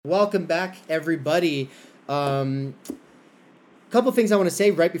Welcome back, everybody. Couple things I want to say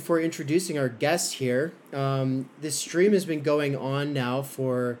right before introducing our guest here. This stream has been going on now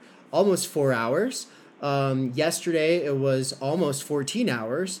for almost 4 hours. Yesterday, it was almost 14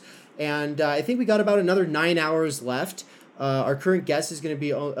 hours. And I think we got about another 9 hours left. Our current guest is going to be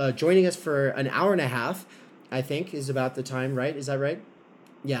joining us for an hour and a half, I think, is about the time, right? Is that right?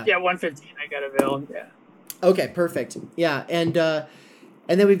 Yeah, 1:15. I got available. Yeah. Okay, perfect. Yeah,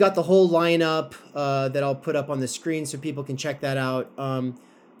 and then we've got the whole lineup that I'll put up on the screen so people can check that out.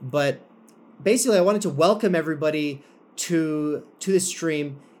 But basically, I wanted to welcome everybody to the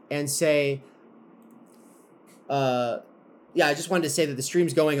stream and say, I just wanted to say that the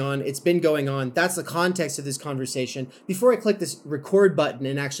stream's going on. It's been going on. That's the context of this conversation. Before I click this record button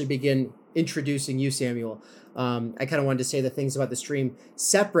and actually begin introducing you, Samuel, I kind of wanted to say the things about the stream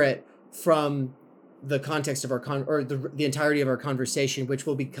separate from the context of our the entirety of our conversation, which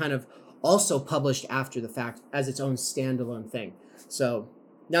will be kind of also published after the fact as its own standalone thing. So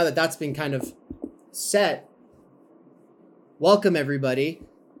now that that's been kind of set, welcome everybody.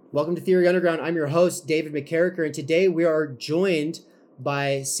 Welcome to Theory Underground. I'm your host, David McCarricker, and today we are joined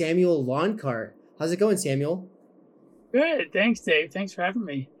by Samuel Loncar. How's it going, Samuel? Good. Thanks, Dave. Thanks for having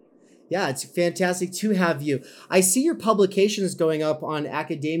me. Yeah, it's fantastic to have you. I see your publications going up on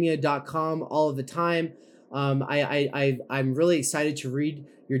academia.com all of the time. I'm really excited to read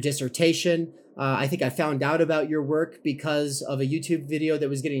your dissertation. I think I found out about your work because of a YouTube video that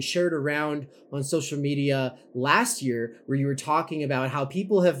was getting shared around on social media last year, where you were talking about how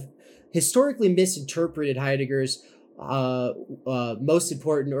people have historically misinterpreted Heidegger's most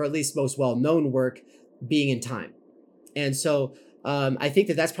important, or at least most well-known work, Being in Time. And so I think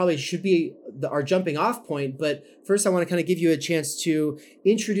that's probably should be our jumping off point. But first, I want to kind of give you a chance to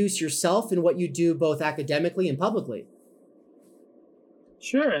introduce yourself and what you do both academically and publicly.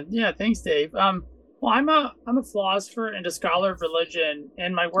 Sure. Yeah. Thanks, Dave. Well, I'm a philosopher and a scholar of religion,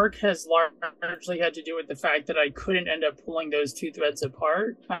 and my work has largely had to do with the fact that I couldn't end up pulling those two threads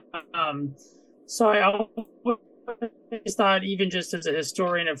apart. So I always thought, even just as a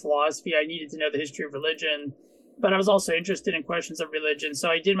historian of philosophy, I needed to know the history of religion. But I was also interested in questions of religion. So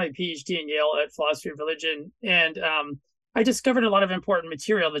I did my PhD in Yale at philosophy of religion. And I discovered a lot of important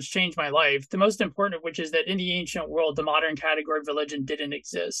material that's changed my life. The most important of which is that in the ancient world, the modern category of religion didn't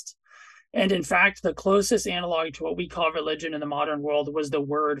exist. And in fact, the closest analog to what we call religion in the modern world was the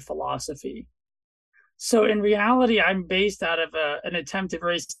word philosophy. So in reality, I'm based out of an attempt to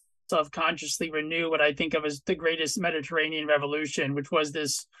very self-consciously renew what I think of as the greatest Mediterranean revolution, which was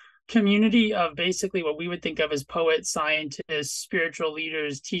this community of basically what we would think of as poets, scientists, spiritual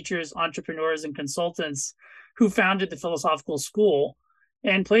leaders, teachers, entrepreneurs, and consultants who founded the philosophical school.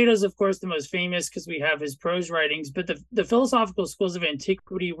 And Plato's, of course, the most famous because we have his prose writings, but the philosophical schools of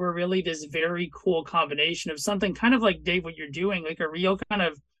antiquity were really this very cool combination of something kind of like, Dave, what you're doing, like a real kind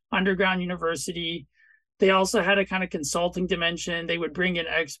of underground university. They also had a kind of consulting dimension. They would bring in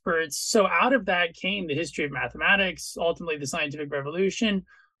experts. So out of that came the history of mathematics, ultimately the scientific revolution,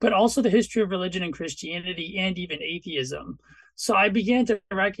 but also the history of religion and Christianity and even atheism. So I began to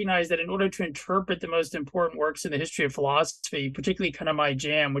recognize that in order to interpret the most important works in the history of philosophy, particularly kind of my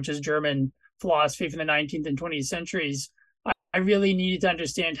jam, which is German philosophy from the 19th and 20th centuries, I really needed to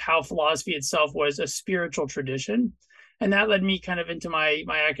understand how philosophy itself was a spiritual tradition. And that led me kind of into my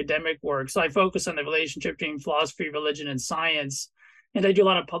academic work. So I focus on the relationship between philosophy, religion, and science. And I do a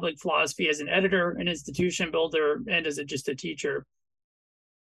lot of public philosophy as an editor, an institution builder, and as just a teacher.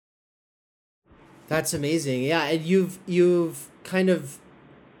 That's amazing. Yeah, and you've kind of,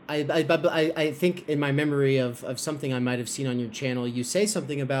 I think in my memory of something I might have seen on your channel, you say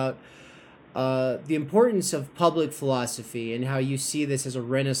something about the importance of public philosophy and how you see this as a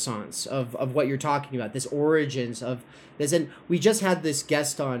renaissance of what you're talking about, this origins of this. And we just had this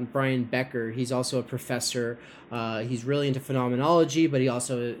guest on, Brian Becker. He's also a professor. He's really into phenomenology, but he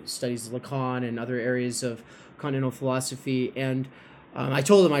also studies Lacan and other areas of continental philosophy. And I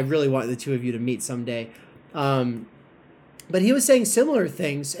told him I really wanted the two of you to meet someday. But he was saying similar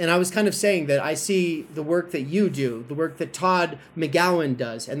things, and I was kind of saying that I see the work that you do, the work that Todd McGowan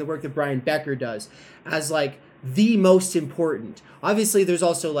does, and the work that Brian Becker does as like the most important. Obviously, there's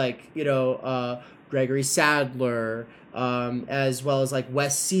also like, Gregory Sadler, as well as like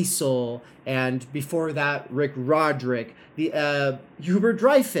Wes Cecil, and before that, Rick Roderick, the Hubert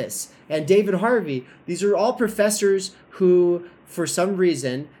Dreyfus, and David Harvey. These are all professors who, for some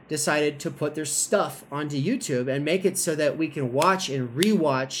reason, decided to put their stuff onto YouTube and make it so that we can watch and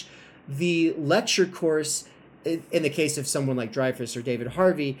rewatch the lecture course, in the case of someone like Dreyfus or David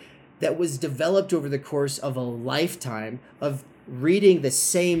Harvey, that was developed over the course of a lifetime of reading the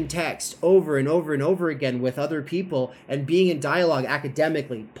same text over and over and over again with other people and being in dialogue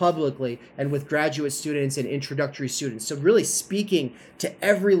academically, publicly, and with graduate students and introductory students. So really speaking to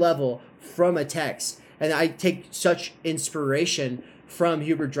every level from a text. And I take such inspiration from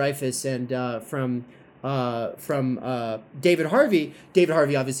Hubert Dreyfus and from David Harvey. David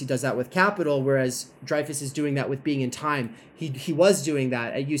Harvey obviously does that with Capital, whereas Dreyfus is doing that with Being in Time. He was doing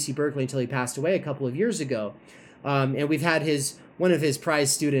that at UC Berkeley until he passed away a couple of years ago. And we've had one of his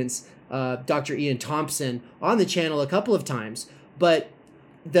prize students, Dr. Ian Thompson, on the channel a couple of times. But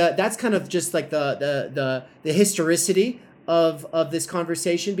that's kind of just like the historicity of this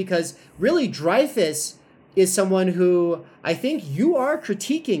conversation, because really Dreyfus is someone who I think you are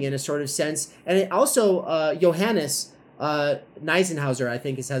critiquing in a sort of sense, and it also Johannes Neisenhauser, I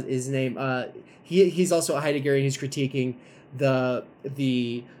think is his name. He's also a Heideggerian. He's critiquing the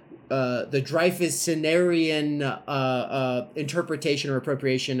Dreyfusarian interpretation or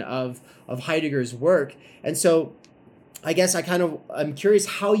appropriation of Heidegger's work. And so I guess I'm curious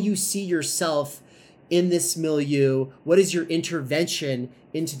how you see yourself in this milieu. What is your intervention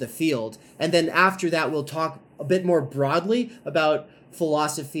into the field? And then after that, we'll talk a bit more broadly about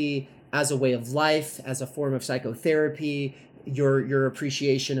philosophy as a way of life, as a form of psychotherapy, your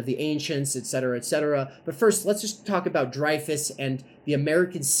appreciation of the ancients, et cetera, et cetera. But first, let's just talk about Dreyfus and the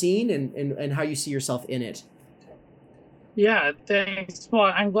American scene and how you see yourself in it. Yeah, thanks.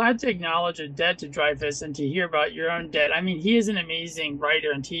 Well, I'm glad to acknowledge a debt to Dreyfus and to hear about your own debt. I mean, he is an amazing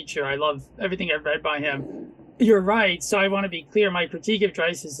writer and teacher. I love everything I've read by him. You're right. So I want to be clear. My critique of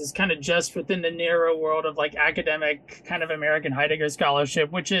Dreyfus is kind of just within the narrow world of like academic kind of American Heidegger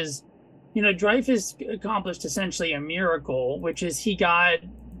scholarship, which is, Dreyfus accomplished essentially a miracle, which is he got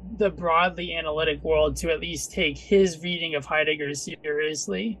the broadly analytic world to at least take his reading of Heidegger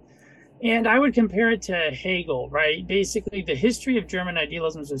seriously. And I would compare it to Hegel, right? Basically, the history of German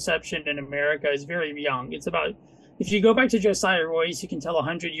idealism's reception in America is very young. It's about, if you go back to Josiah Royce, you can tell a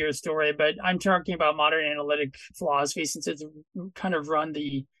 100-year story, but I'm talking about modern analytic philosophy since it's kind of run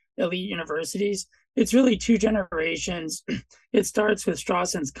the elite universities. It's really two generations. It starts with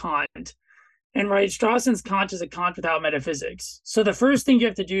Strawson's Kant. And right, Strawson's Kant is a Kant without metaphysics. So the first thing you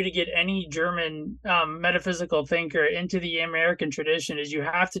have to do to get any German metaphysical thinker into the American tradition is you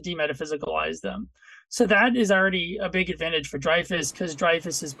have to demetaphysicalize them. So that is already a big advantage for Dreyfus, because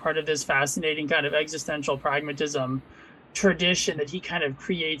Dreyfus is part of this fascinating kind of existential pragmatism tradition that he kind of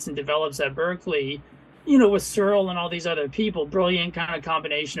creates and develops at Berkeley, with Searle and all these other people. Brilliant kind of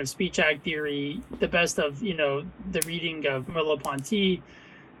combination of speech act theory, the best of, the reading of Merleau-Ponty.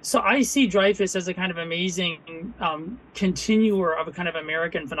 So I see Dreyfus as a kind of amazing continuer of a kind of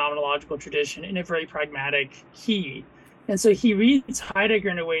American phenomenological tradition in a very pragmatic key. And so he reads Heidegger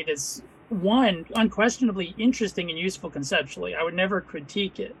in a way that's, one, unquestionably interesting and useful conceptually. I would never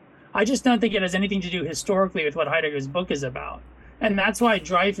critique it. I just don't think it has anything to do historically with what Heidegger's book is about. And that's why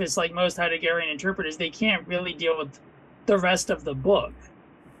Dreyfus, like most Heideggerian interpreters, they can't really deal with the rest of the book.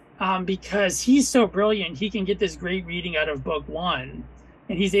 Because he's so brilliant, he can get this great reading out of book one.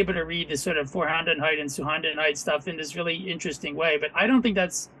 And he's able to read this sort of Vorhandenheit and Zuhandenheit stuff in this really interesting way. But I don't think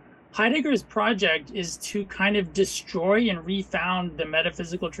that's Heidegger's project, is to kind of destroy and refound the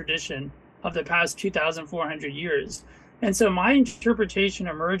metaphysical tradition of the past 2,400 years. And so my interpretation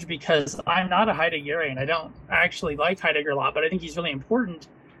emerged because I'm not a Heideggerian. I don't actually like Heidegger a lot, but I think he's really important.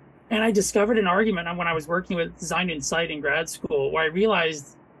 And I discovered an argument when I was working with Design and Sight in grad school, where I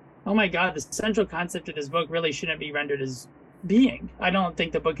realized, oh my God, the central concept of this book really shouldn't be rendered as being. I don't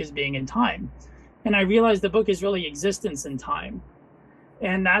think the book is being in time. And I realized the book is really existence in time.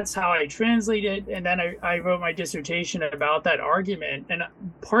 And that's how I translate it. And then I wrote my dissertation about that argument. And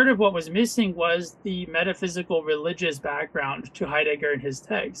part of what was missing was the metaphysical religious background to Heidegger and his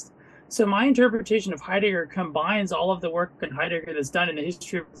text. So my interpretation of Heidegger combines all of the work in Heidegger that's done in the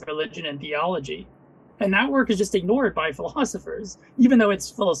history of religion and theology. And that work is just ignored by philosophers, even though it's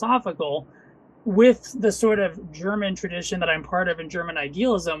philosophical, with the sort of German tradition that I'm part of in German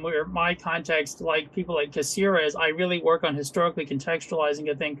idealism, where my context, like people like Cassirer, is I really work on historically contextualizing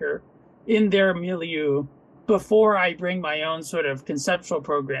a thinker in their milieu before I bring my own sort of conceptual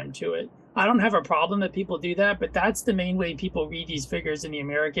program to it. I don't have a problem that people do that, but that's the main way people read these figures in the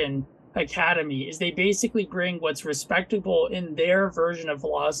American academy, is they basically bring what's respectable in their version of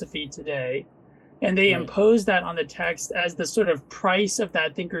philosophy today, and they impose that on the text as the sort of price of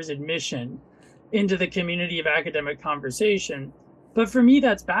that thinker's admission into the community of academic conversation. But for me,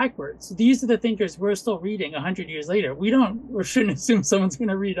 that's backwards. These are the thinkers we're still reading 100 years later. We don't, or shouldn't assume someone's going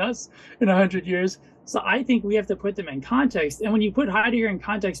to read us in 100 years. So I think we have to put them in context. And when you put Heidegger in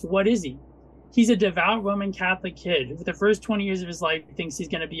context, what is he? He's a devout Roman Catholic kid who, for the first 20 years of his life, thinks he's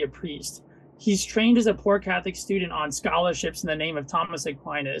going to be a priest. He's trained as a poor Catholic student on scholarships in the name of Thomas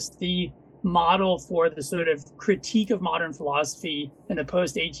Aquinas, the model for the sort of critique of modern philosophy in the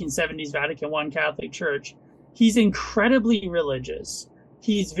post-1870s Vatican I Catholic Church. He's incredibly religious.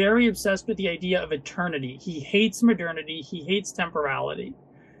 He's very obsessed with the idea of eternity. He hates modernity. He hates temporality.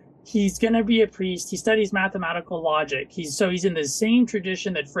 He's going to be a priest. He studies mathematical logic. He's in the same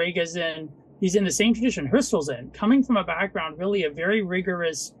tradition that Frege's in. He's in the same tradition Husserl's in, coming from a background really a very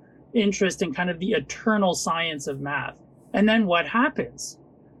rigorous interest in kind of the eternal science of math. And then what happens?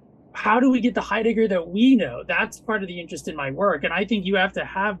 How do we get the Heidegger that we know? That's part of the interest in my work. And I think you have to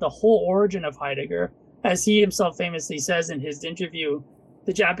have the whole origin of Heidegger, as he himself famously says in his interview,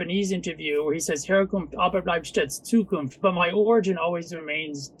 the Japanese interview, where he says, Herkunft aber bleibt stets Zukunft, but my origin always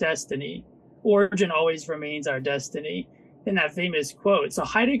remains destiny. Origin always remains our destiny, in that famous quote. So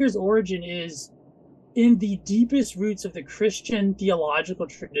Heidegger's origin is in the deepest roots of the Christian theological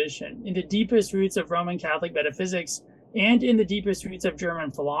tradition, in the deepest roots of Roman Catholic metaphysics, and in the deepest roots of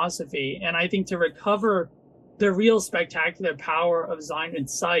German philosophy. And I think to recover the real spectacular power of Sein und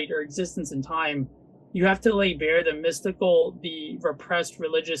Zeit, or existence in time, you have to lay bare the mystical, the repressed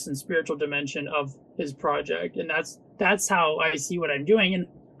religious and spiritual dimension of his project. And that's how I see what I'm doing. And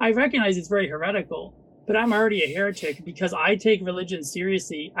I recognize it's very heretical, but I'm already a heretic because I take religion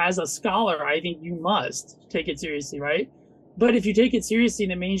seriously. As a scholar, I think you must take it seriously, right? But if you take it seriously in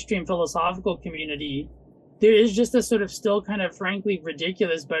the mainstream philosophical community, there is just a sort of still kind of frankly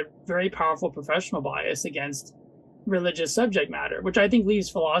ridiculous but very powerful professional bias against religious subject matter, which I think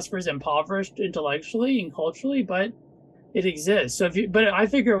leaves philosophers impoverished intellectually and culturally, but it exists. So but I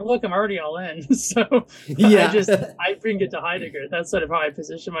figure, look, I'm already all in. So yeah. I bring it to Heidegger. That's sort of how I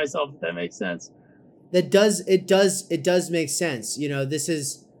position myself, if that makes sense. It does make sense. You know, this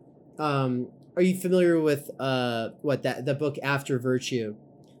is, are you familiar with, the book After Virtue?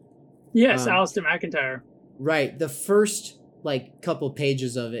 Yes. Alistair McIntyre. Right. The first couple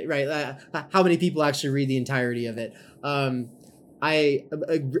pages of it, right? How many people actually read the entirety of it?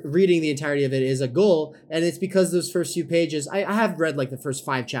 Reading the entirety of it is a goal, and it's because those first few pages, I have read the first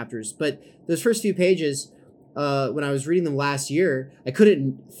 5 chapters, but those first few pages, when I was reading them last year, I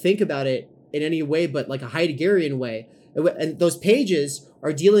couldn't think about it in any way but a Heideggerian way. And those pages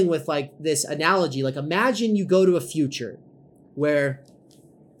are dealing with this analogy, imagine you go to a future where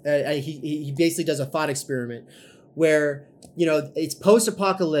he basically does a thought experiment where, it's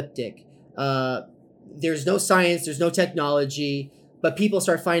post-apocalyptic. There's no science, there's no technology, but people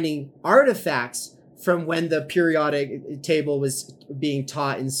start finding artifacts from when the periodic table was being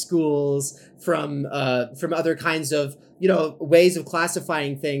taught in schools, from other kinds of, ways of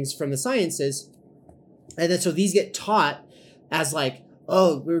classifying things from the sciences. And then so these get taught as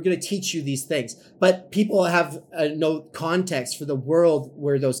oh, we're going to teach you these things. But people have no context for the world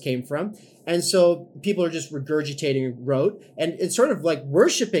where those came from. And so people are just regurgitating rote and it's sort of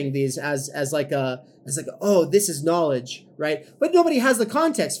worshiping these as oh, this is knowledge, right? But nobody has the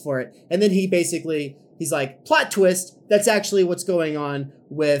context for it. And then he's like, plot twist, that's actually what's going on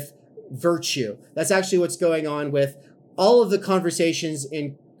with virtue. That's actually what's going on with all of the conversations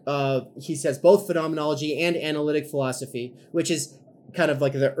in, he says, both phenomenology and analytic philosophy, which is kind of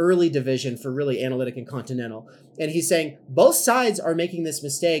the early division for really analytic and continental. And he's saying both sides are making this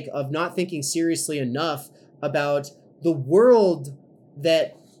mistake of not thinking seriously enough about the world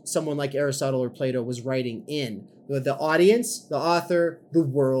that someone like Aristotle or Plato was writing in. The audience, the author, the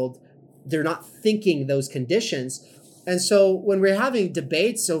world, they're not thinking those conditions. And so when we're having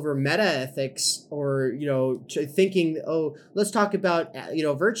debates over meta-ethics or, thinking, oh, let's talk about,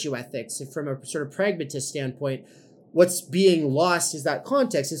 virtue ethics from a sort of pragmatist standpoint, what's being lost is that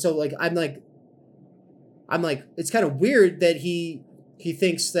context. And so I'm like, it's kind of weird that he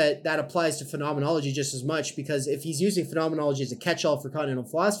thinks that applies to phenomenology just as much, because if he's using phenomenology as a catch-all for continental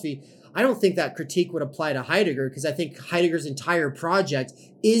philosophy, I don't think that critique would apply to Heidegger, because I think Heidegger's entire project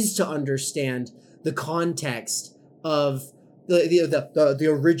is to understand the context of the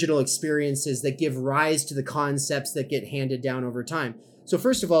original experiences that give rise to the concepts that get handed down over time. So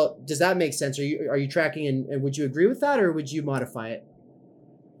first of all, does that make sense? Are you tracking, and would you agree with that, or would you modify it?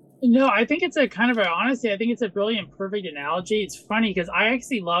 No, I think it's honestly, I think it's a brilliant, perfect analogy. It's funny because I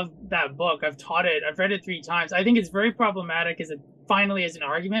actually love that book. I've taught it. I've read it 3 times. I think it's very problematic as an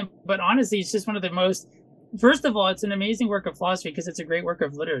argument, but honestly, it's just one of the most, first of all, it's an amazing work of philosophy because it's a great work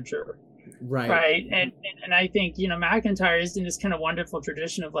of literature. Right. And I think, McIntyre is in this kind of wonderful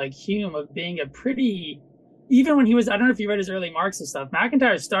tradition of Hume, of being a pretty, even when he was, I don't know if you read his early Marxist stuff,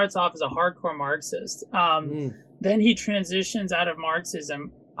 McIntyre starts off as a hardcore Marxist. Then he transitions out of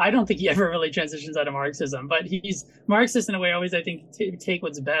Marxism I don't think he ever really transitions out of Marxism, but he's Marxist in a way. Always, I think, take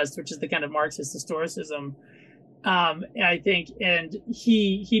what's best, which is the kind of Marxist historicism. I think, and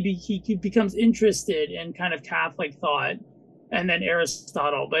he becomes interested in kind of Catholic thought, and then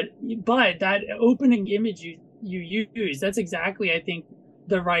Aristotle. But that opening image you use, that's exactly, I think,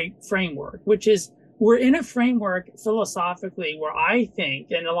 the right framework, which is we're in a framework philosophically where I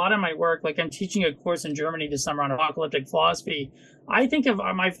think, and a lot of my work, like I'm teaching a course in Germany this summer on apocalyptic philosophy. I think of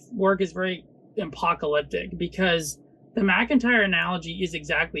my work as very apocalyptic because the McIntyre analogy is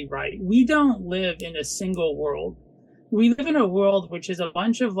exactly right. We don't live in a single world. We live in a world which is a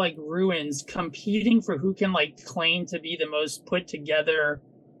bunch of like ruins competing for who can like claim to be the most put together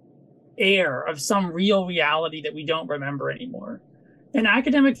heir of some real reality that we don't remember anymore. And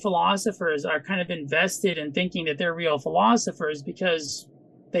academic philosophers are kind of invested in thinking that they're real philosophers because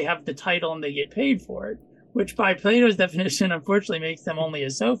they have the title and they get paid for it, which by Plato's definition, unfortunately, makes them only a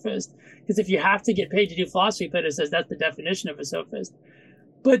sophist. Because if you have to get paid to do philosophy, Plato says that's the definition of a sophist.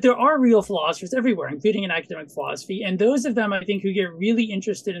 But there are real philosophers everywhere, including in academic philosophy. And those of them, I think, who get really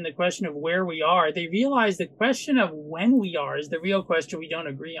interested in the question of where we are, they realize the question of when we are is the real question we don't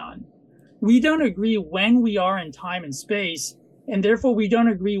agree on. We don't agree when we are in time and space, and therefore we don't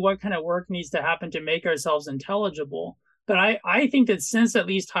agree what kind of work needs to happen to make ourselves intelligible. But I think that since at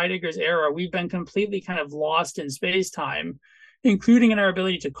least Heidegger's era, we've been completely kind of lost in space-time, including in our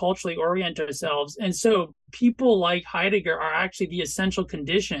ability to culturally orient ourselves. And so people like Heidegger are actually the essential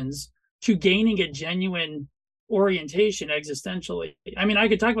conditions to gaining a genuine orientation existentially. I mean, I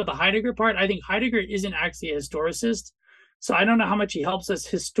could talk about the Heidegger part. I think Heidegger isn't actually a historicist. So I don't know how much he helps us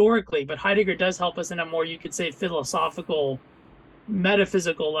historically, but Heidegger does help us in a more, you could say, philosophical,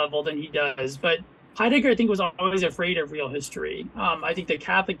 metaphysical level than he does. But Heidegger, I think, was always afraid of real history. I think the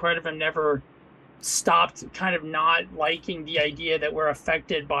Catholic part of him never stopped kind of not liking the idea that we're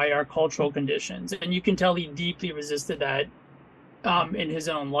affected by our cultural conditions. And you can tell he deeply resisted that in his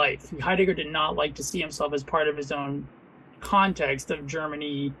own life. Heidegger did not like to see himself as part of his own context of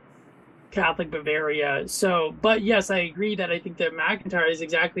Germany, Catholic Bavaria. So, but yes, I agree that I think that McIntyre is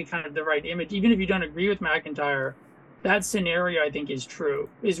exactly kind of the right image. Even if you don't agree with McIntyre, that scenario I think is true,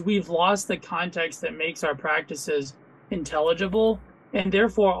 is we've lost the context that makes our practices intelligible. And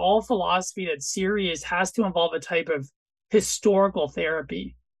therefore, all philosophy that's serious has to involve a type of historical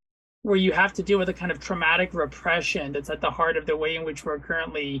therapy where you have to deal with a kind of traumatic repression that's at the heart of the way in which we're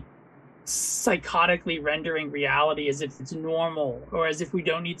currently psychotically rendering reality as if it's normal or as if we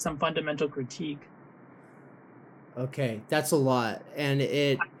don't need some fundamental critique. Okay, that's a lot, and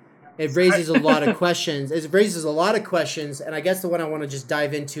it raises a lot of questions. It raises a lot of questions, and I guess the one I want to just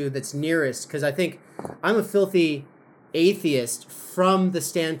dive into that's nearest, because I think I'm a filthy atheist from the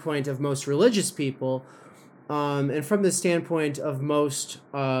standpoint of most religious people, and from the standpoint of most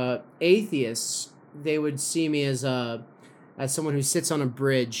atheists, they would see me as someone who sits on a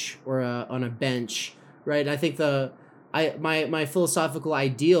bridge or on a bench, right? And I think my philosophical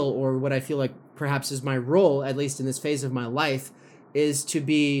ideal, or what I feel like perhaps is my role, at least in this phase of my life, is to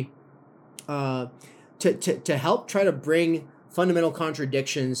be to help try to bring fundamental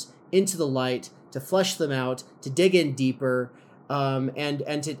contradictions into the light, to flesh them out, to dig in deeper,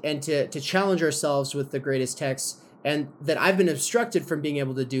 and to challenge ourselves with the greatest texts. And that I've been obstructed from being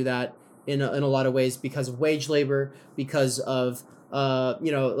able to do that in a lot of ways because of wage labor, because of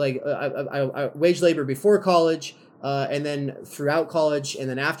wage labor before college, and then throughout college, and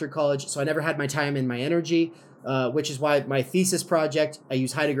then after college. So I never had my time and my energy, which is why my thesis project, I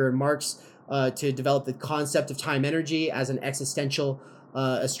use Heidegger and Marx to develop the concept of time energy as an existential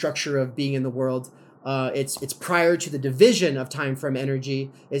a structure of being in the world. It's prior to the division of time from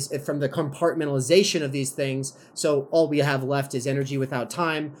energy, is from the compartmentalization of these things. So all we have left is energy without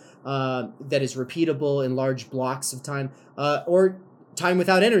time, that is repeatable in large blocks of time, or time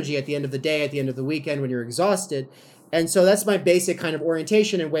without energy at the end of the day, at the end of the weekend when you're exhausted. And so that's my basic kind of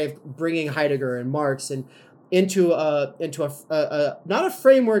orientation and way of bringing Heidegger and Marx and into a not a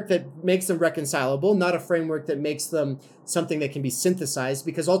framework that makes them reconcilable, not a framework that makes them something that can be synthesized,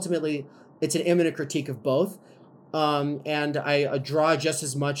 because ultimately it's an immanent critique of both. And I draw just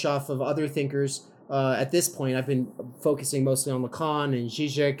as much off of other thinkers. At this point, I've been focusing mostly on Lacan and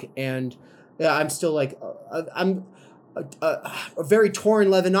Zizek, and I'm still like, I'm a very torn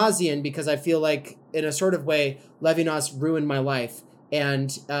Levinasian, because I feel like in a sort of way, Levinas ruined my life.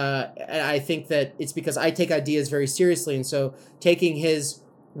 And I think that it's because I take ideas very seriously. And so taking his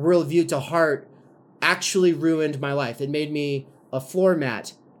worldview to heart actually ruined my life. It made me a floor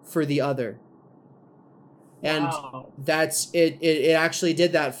mat for the other. And Wow. that's it. It actually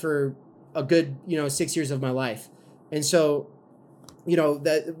did that for a good, 6 years of my life. And so you know,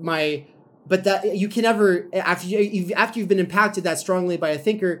 that my, but that you can never, after you've been impacted that strongly by a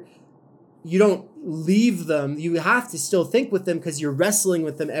thinker, you don't leave them. You have to still think with them because you're wrestling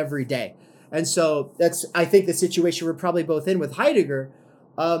with them every day. And so that's, I think, the situation we're probably both in with Heidegger.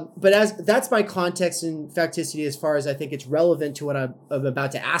 But as that's my context and facticity as far as I think it's relevant to what I'm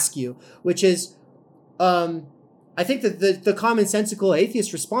about to ask you, which is, I think that the commonsensical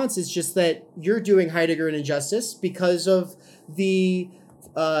atheist response is just that you're doing Heidegger an injustice because of the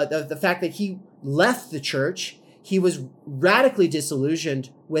fact that he left the church. He was radically disillusioned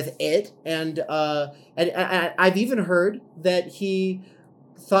with it, and I've even heard that he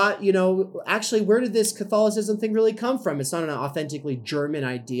thought, you know, actually, where did this Catholicism thing really come from? It's not an authentically German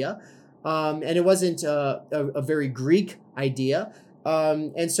idea, and it wasn't a very Greek idea.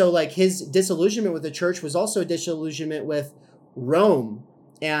 And so, like, his disillusionment with the church was also a disillusionment with Rome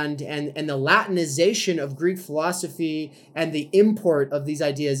and the Latinization of Greek philosophy and the import of these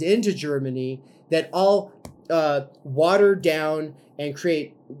ideas into Germany that all water down and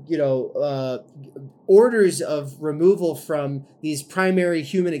create, you know, orders of removal from these primary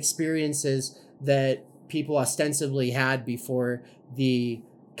human experiences that people ostensibly had before the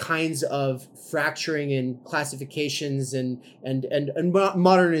kinds of fracturing and classifications and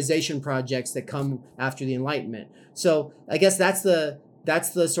modernization projects that come after the Enlightenment. So I guess that's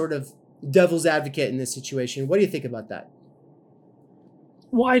the sort of devil's advocate in this situation. What do you think about that?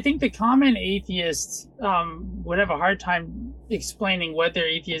 Well, I think the common atheists would have a hard time explaining what their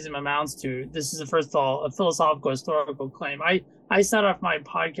atheism amounts to. This is, first of all, a philosophical historical claim. I start off my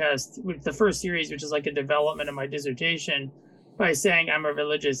podcast with the first series, which is like a development of my dissertation, by saying I'm a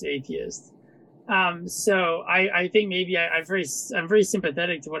religious atheist. So I think maybe I'm very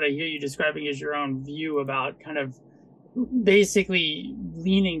sympathetic to what I hear you describing as your own view about kind of basically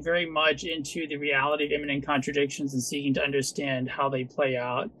leaning very much into the reality of immanent contradictions and seeking to understand how they play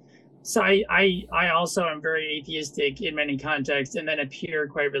out. So I also am very atheistic in many contexts, and then appear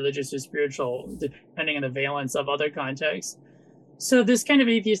quite religious or spiritual depending on the valence of other contexts. So this kind of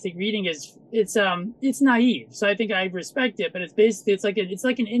atheistic reading it's naive. So I think I respect it, but it's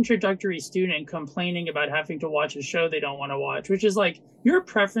like an introductory student complaining about having to watch a show they don't want to watch, which is like, your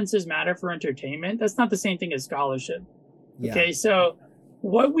preferences matter for entertainment. That's not the same thing as scholarship. Yeah. Okay, so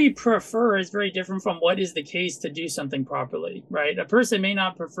what we prefer is very different from what is the case to do something properly, right? A person may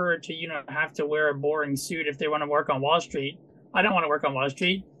not prefer to, you know, have to wear a boring suit if they want to work on Wall Street. I don't want to work on Wall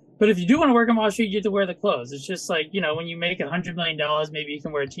Street. But if you do want to work on Wall Street, you have to wear the clothes. It's just like, you know, when you make $100 million, maybe you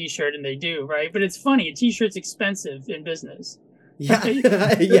can wear a T-shirt, and they do, right? But it's funny. A T-shirt's expensive in business. Yeah.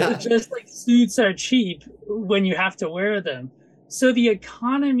 Right? Yeah. Just like suits are cheap when you have to wear them. So the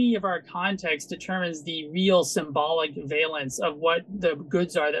economy of our context determines the real symbolic valence of what the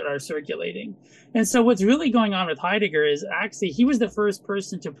goods are that are circulating. And so what's really going on with Heidegger is actually he was the first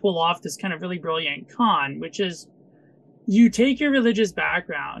person to pull off this kind of really brilliant con, which is, you take your religious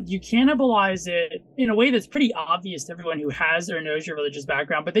background, you cannibalize it in a way that's pretty obvious to everyone who has or knows your religious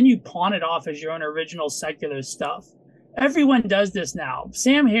background, but then you pawn it off as your own original secular stuff. Everyone does this now.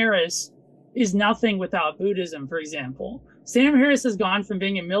 Sam Harris is nothing without Buddhism, for example. Sam Harris has gone from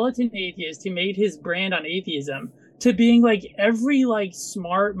being a militant atheist who made his brand on atheism to being like every like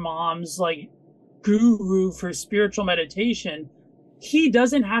smart mom's like guru for spiritual meditation. He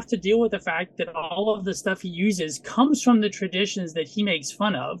doesn't have to deal with the fact that all of the stuff he uses comes from the traditions that he makes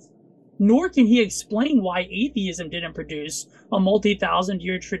fun of, nor can he explain why atheism didn't produce a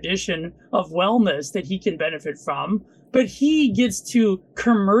multi-thousand-year tradition of wellness that he can benefit from. But he gets to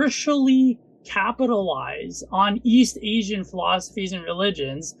commercially capitalize on East Asian philosophies and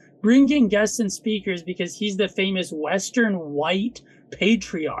religions, bring in guests and speakers because he's the famous Western white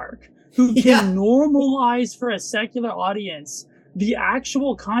patriarch who can normalize for a secular audience the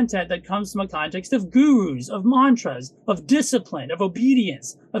actual content that comes from a context of gurus, of mantras, of discipline, of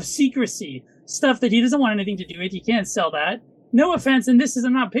obedience, of secrecy, stuff that he doesn't want anything to do with. He can't sell that. No offense, and this is,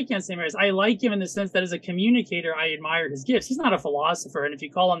 I'm not picking on Sam Harris. I like him in the sense that as a communicator, I admire his gifts. He's not a philosopher, and if you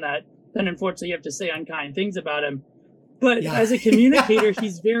call him that, then unfortunately you have to say unkind things about him. But as a communicator,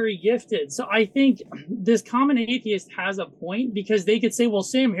 he's very gifted. So I think this common atheist has a point, because they could say, well,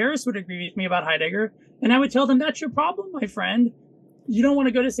 Sam Harris would agree with me about Heidegger. And I would tell them, that's your problem, my friend. You don't want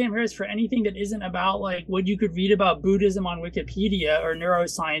to go to Sam Harris for anything that isn't about like what you could read about Buddhism on Wikipedia or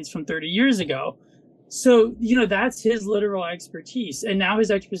neuroscience from 30 years ago. So, you know, that's his literal expertise. And now his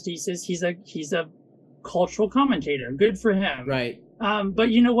expertise is he's a cultural commentator. Good for him. Right. But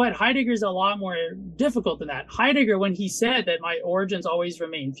you know what? Heidegger's a lot more difficult than that. Heidegger, when he said that my origins always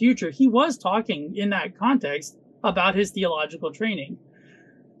remain future, he was talking in that context about his theological training.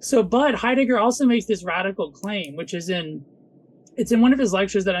 So, but Heidegger also makes this radical claim, which is it's in one of his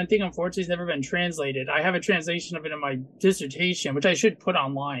lectures that I think unfortunately has never been translated. I have a translation of it in my dissertation, which I should put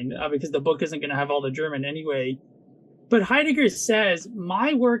online because the book isn't going to have all the German anyway. But Heidegger says,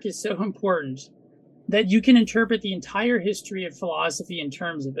 my work is so important that you can interpret the entire history of philosophy in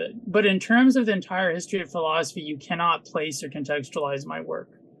terms of it. But in terms of the entire history of philosophy, you cannot place or contextualize my work.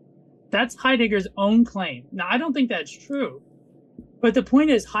 That's Heidegger's own claim. Now, I don't think that's true. But the point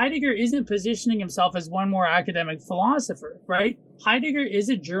is, Heidegger isn't positioning himself as one more academic philosopher, right? Heidegger is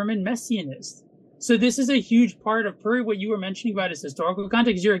a German messianist. So this is a huge part of what you were mentioning about his historical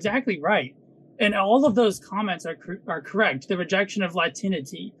context. You're exactly right. And all of those comments are correct. The rejection of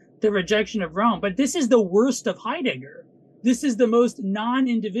Latinity, the rejection of Rome. But this is the worst of Heidegger. This is the most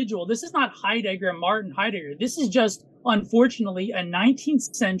non-individual. This is not Heidegger and Martin Heidegger. This is just, unfortunately, a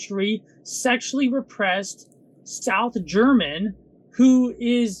 19th century sexually repressed South German who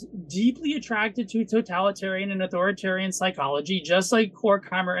is deeply attracted to totalitarian and authoritarian psychology, just like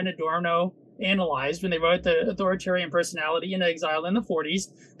Horkheimer and Adorno analyzed when they wrote The Authoritarian Personality in Exile in the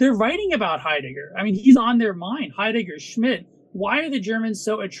 40s. They're writing about Heidegger. I mean, he's on their mind. Heidegger, Schmidt. Why are the Germans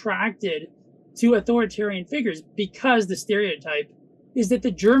so attracted to authoritarian figures? Because the stereotype is that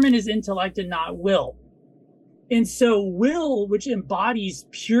the German is intellect and not will. And so will, which embodies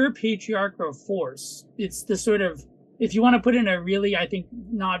pure patriarchal force, it's the sort of, if you want to put it in a really, I think,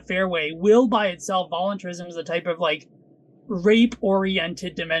 not fair way, will by itself, voluntarism is a type of like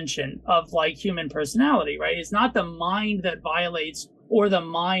rape-oriented dimension of like human personality, right? It's not the mind that violates or the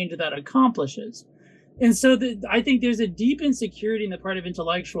mind that accomplishes. And so I think there's a deep insecurity in the part of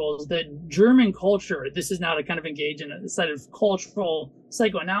intellectuals that German culture, this is now to kind of engage in a side of cultural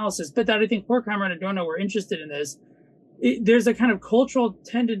psychoanalysis, but that I think Horkheimer and Adorno were interested in this. There's a kind of cultural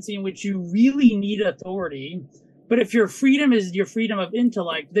tendency in which you really need authority. But if your freedom is your freedom of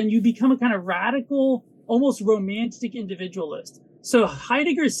intellect, then you become a kind of radical, almost romantic individualist. So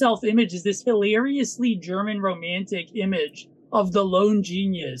Heidegger's self-image is this hilariously German romantic image of the lone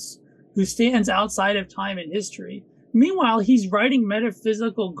genius who stands outside of time and history. Meanwhile, he's writing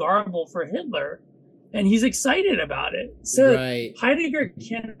metaphysical garble for Hitler, and he's excited about it. So right. Heidegger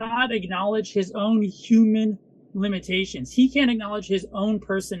cannot acknowledge his own human limitations. He can't acknowledge his own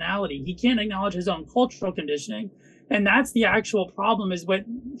personality. He can't acknowledge his own cultural conditioning. And that's the actual problem, is what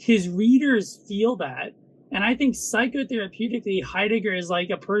his readers feel that. And I think psychotherapeutically, Heidegger is like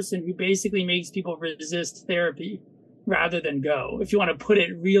a person who basically makes people resist therapy rather than go, if you want to put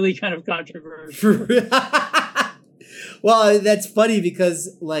it really kind of controversial. Well, that's funny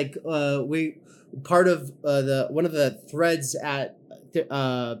because like part of one of the threads at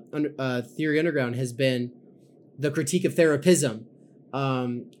Theory Underground has been the critique of Therapism,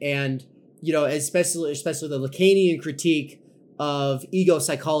 and you know, especially the Lacanian critique of ego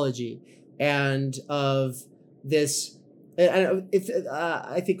psychology and of this.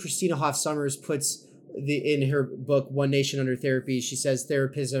 I think Christina Hoff Sommers puts in her book One Nation Under Therapy. She says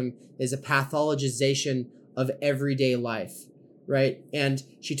Therapism is a pathologization of everyday life, right? And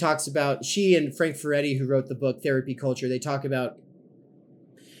she talks about, she and Frank Ferretti, who wrote the book Therapy Culture, they talk about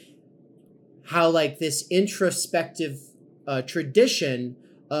how like this introspective tradition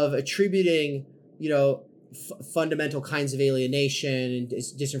of attributing, you know, fundamental kinds of alienation and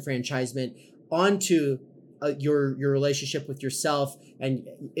disenfranchisement onto your relationship with yourself and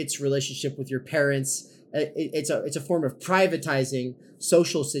its relationship with your parents. It's a form of privatizing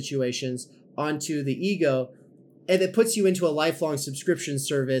social situations onto the ego, and it puts you into a lifelong subscription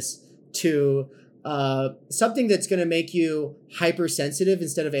service to something that's going to make you hypersensitive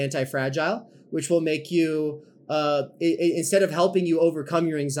instead of anti-fragile, which will make you instead of helping you overcome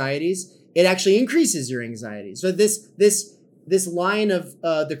your anxieties, it actually increases your anxiety. So this line of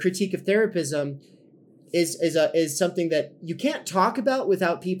the critique of Therapism is something that you can't talk about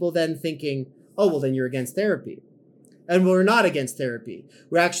without people then thinking, oh, well, then you're against therapy. And we're not against therapy.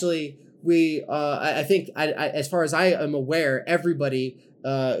 We're actually, I think, as far as I am aware, everybody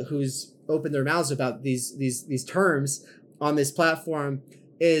who's opened their mouths about these terms on this platform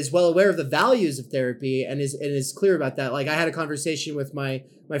is well aware of the values of therapy and is clear about that. Like I had a conversation with my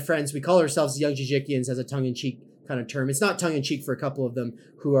friends. We call ourselves Young Jijikians as a tongue-in-cheek kind of term. It's not tongue-in-cheek for a couple of them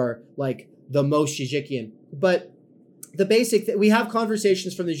who are like the most Jijikian. But the basic, we have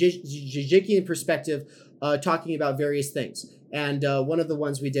conversations from the Jijikian perspective, talking about various things. And one of the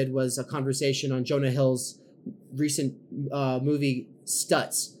ones we did was a conversation on Jonah Hill's recent movie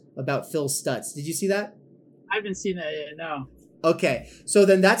Stutz, about Phil Stutz. Did you see that? I haven't seen that yet, no. Okay, so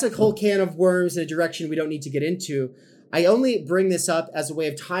then that's a whole can of worms in a direction we don't need to get into. I only bring this up as a way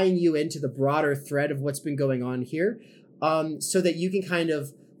of tying you into the broader thread of what's been going on here, so that you can kind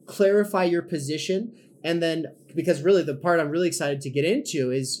of clarify your position And then, because really the part I'm really excited to get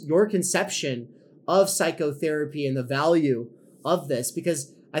into is your conception of psychotherapy and the value of this,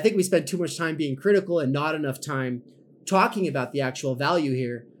 because I think we spend too much time being critical and not enough time talking about the actual value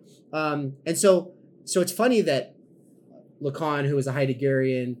here. And so it's funny that Lacan, who is a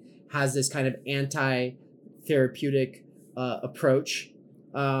Heideggerian, has this kind of anti-therapeutic approach,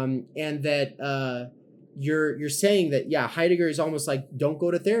 and that you're saying that, yeah, Heidegger is almost like, don't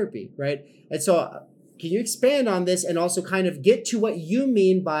go to therapy, right? And so can you expand on this and also kind of get to what you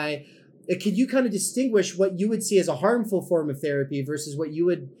mean by, could you kind of distinguish what you would see as a harmful form of therapy versus what you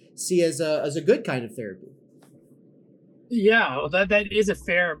would see as a good kind of therapy? Yeah, well, that is a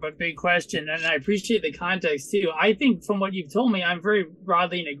fair but big question, and I appreciate the context too. I think from what you've told me, I'm very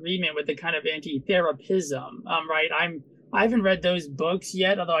broadly in agreement with the kind of anti-therapism. Right? I haven't read those books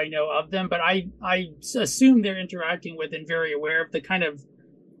yet, although I know of them, but I assume they're interacting with and very aware of the kind of.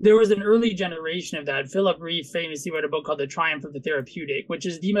 There was an early generation of that. Philip Reeve famously wrote a book called The Triumph of the Therapeutic, which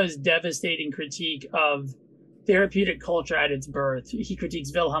is the most devastating critique of therapeutic culture at its birth. He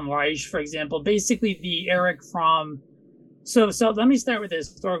critiques Wilhelm Reich, for example, basically the Eric Fromm. So let me start with the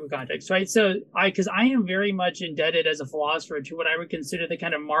historical context, right? Because I am very much indebted as a philosopher to what I would consider the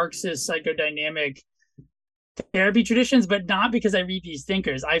kind of Marxist psychodynamic therapy traditions, but not because I read these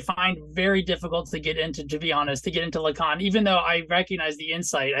thinkers. I find very difficult to get into, to be honest, to get into Lacan, even though I recognize the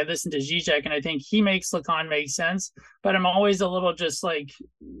insight. I listen to Zizek and I think he makes Lacan make sense, but I'm always a little just like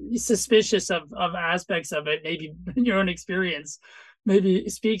suspicious of aspects of it. Maybe your own experience maybe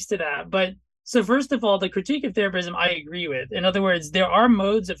speaks to that. But so first of all, the critique of therapism, I agree with. In other words, there are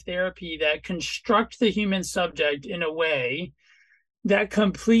modes of therapy that construct the human subject in a way that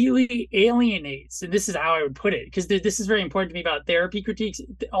completely alienates, and this is how I would put it, because this is very important to me about therapy critiques.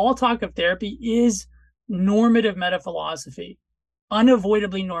 All talk of therapy is normative metaphilosophy,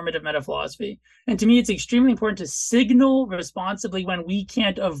 unavoidably normative metaphilosophy. And to me, it's extremely important to signal responsibly when we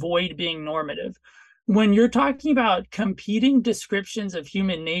can't avoid being normative. When you're talking about competing descriptions of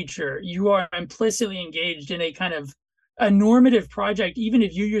human nature, you are implicitly engaged in a kind of a normative project, even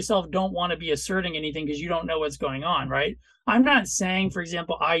if you yourself don't want to be asserting anything because you don't know what's going on, right? I'm not saying, for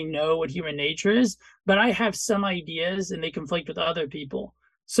example, I know what human nature is, but I have some ideas and they conflict with other people.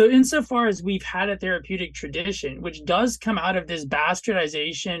 So insofar as we've had a therapeutic tradition, which does come out of this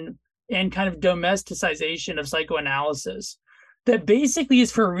bastardization and kind of domesticization of psychoanalysis, that basically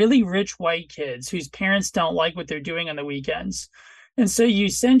is for really rich white kids whose parents don't like what they're doing on the weekends. And so you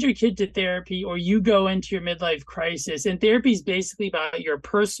send your kid to therapy, or you go into your midlife crisis, and therapy is basically about your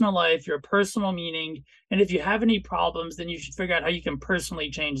personal life, your personal meaning. And if you have any problems, then you should figure out how you can personally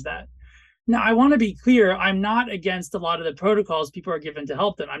change that. Now, I want to be clear, I'm not against a lot of the protocols people are given to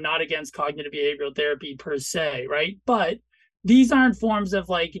help them. I'm not against cognitive behavioral therapy per se, right? But these aren't forms of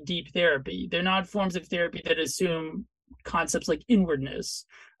like deep therapy. They're not forms of therapy that assume concepts like inwardness.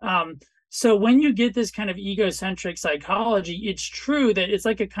 So when you get this kind of egocentric psychology, it's true that it's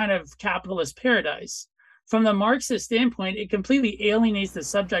like a kind of capitalist paradise. From the Marxist standpoint, it completely alienates the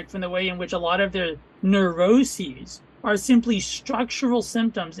subject from the way in which a lot of their neuroses are simply structural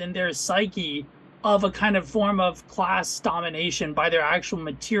symptoms in their psyche of a kind of form of class domination by their actual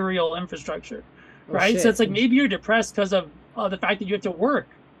material infrastructure, right? Shit. So it's like maybe you're depressed because of the fact that you have to work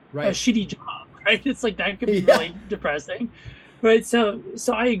a shitty job, right? It's like that could be really depressing. Right. So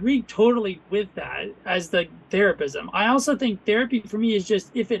I agree totally with that as the therapism. I also think therapy for me is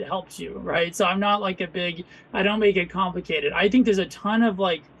just if it helps you. Right. So I'm not like I don't make it complicated. I think there's a ton of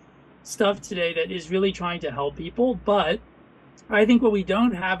like stuff today that is really trying to help people. But I think what we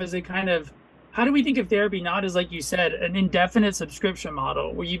don't have is a kind of, how do we think of therapy not as, like you said, an indefinite subscription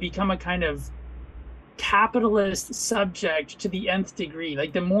model where you become a kind of capitalist subject to the nth degree?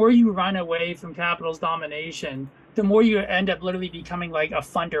 Like the more you run away from capital's domination, the more you end up literally becoming like a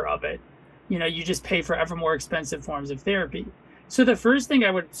funder of it. You know, you just pay for ever more expensive forms of therapy. So the first thing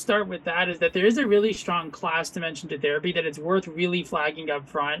I would start with that is that there is a really strong class dimension to therapy that it's worth really flagging up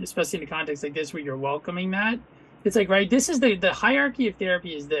front, especially in a context like this where you're welcoming that. It's like, right, this is the hierarchy of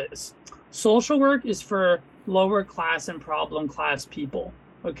therapy is this. Social work is for lower class and problem class people,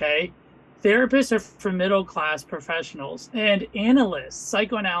 okay? Therapists are for middle class professionals, and analysts,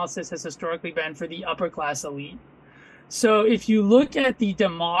 psychoanalysis has historically been for the upper class elite. So if you look at the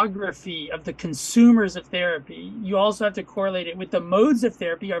demography of the consumers of therapy, you also have to correlate it with the modes of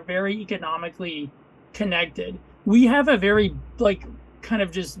therapy are very economically connected. We have a very like kind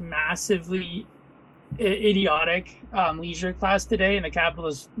of just massively idiotic leisure class today in the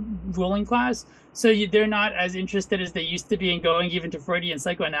capitalist ruling class. So they're not as interested as they used to be in going even to Freudian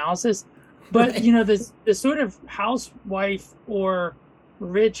psychoanalysis. But, you know, the sort of housewife or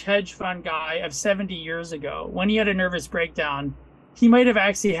rich hedge fund guy of 70 years ago, when he had a nervous breakdown, he might have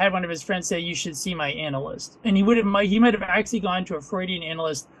actually had one of his friends say, "You should see my analyst," and he might have actually gone to a Freudian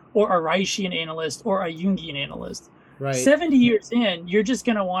analyst or a Reichian analyst or a Jungian analyst. Right. 70 years in, you're just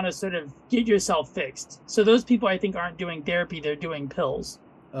going to want to sort of get yourself fixed. So those people, I think, aren't doing therapy; they're doing pills.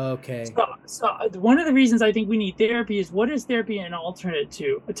 Okay. So one of the reasons I think we need therapy is, what is therapy an alternate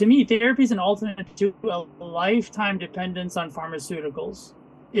to? To me, therapy is an alternate to a lifetime dependence on pharmaceuticals,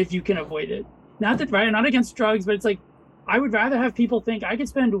 if you can avoid it. Not that, right, I'm not against drugs, but it's like, I would rather have people think I could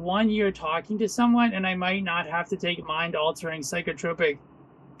spend 1 year talking to someone and I might not have to take mind-altering psychotropic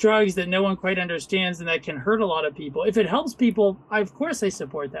drugs that no one quite understands and that can hurt a lot of people. If it helps people, of course I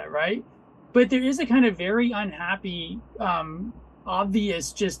support that, right? But there is a kind of very unhappy,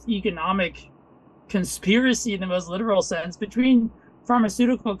 obvious, just economic conspiracy in the most literal sense between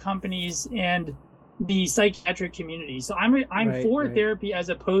pharmaceutical companies and the psychiatric community. So I'm Right, for right. therapy as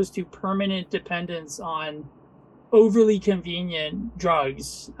opposed to permanent dependence on overly convenient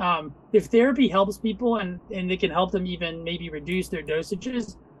drugs. If therapy helps people and it can help them even maybe reduce their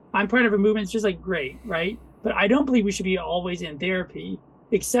dosages, I'm part of a movement. It's just like, great, right? But I don't believe we should be always in therapy,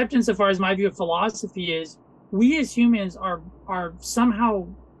 except insofar as my view of philosophy is, we as humans are somehow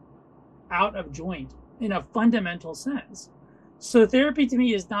out of joint in a fundamental sense. So therapy to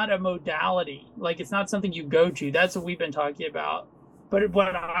me is not a modality. Like, it's not something you go to. That's what we've been talking about. But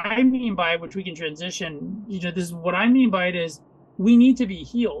what I mean by it, which we can transition, this is what I mean by it is, we need to be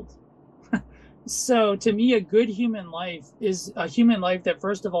healed. So to me, a good human life is a human life that,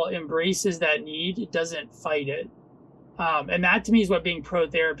 first of all, embraces that need. It doesn't fight it. And that to me is what being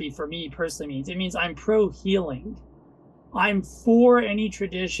pro-therapy for me personally means. It means I'm pro-healing. I'm for any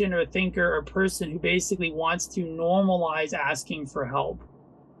tradition or thinker or person who basically wants to normalize asking for help.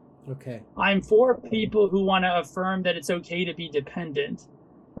 Okay. I'm for people who want to affirm that it's okay to be dependent,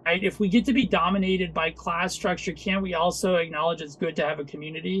 right? If we get to be dominated by class structure, can't we also acknowledge it's good to have a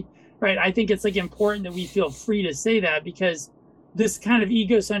community, right? I think it's like important that we feel free to say that, because this kind of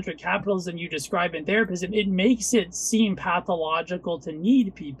egocentric capitalism you describe in Therapism, it makes it seem pathological to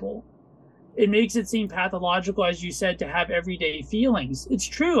need people. It makes it seem pathological, as you said, to have everyday feelings. It's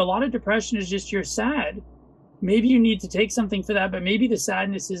true. A lot of depression is just you're sad. Maybe you need to take something for that, but maybe the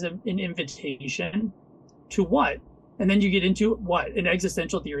sadness is an invitation to what? And then you get into what? An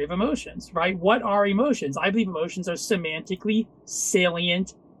existential theory of emotions, right? What are emotions? I believe emotions are semantically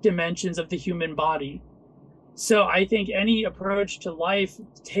salient dimensions of the human body. So I think any approach to life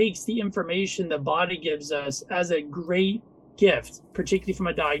takes the information the body gives us as a great gift, particularly from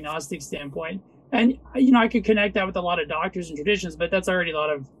a diagnostic standpoint. And, I could connect that with a lot of doctors and traditions, but that's already a lot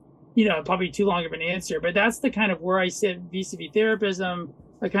of, probably too long of an answer. But that's the kind of where I sit vis-a-vis therapism,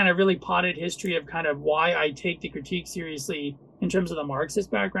 a kind of really potted history of kind of why I take the critique seriously in terms of the Marxist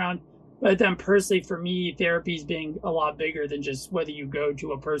background. But then personally, for me, therapy is being a lot bigger than just whether you go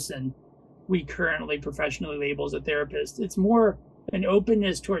to a person we currently professionally label as a therapist. It's more an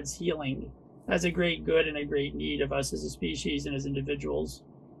openness towards healing as a great good and a great need of us as a species and as individuals.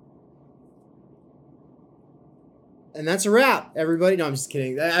 And that's a wrap, everybody. No, I'm just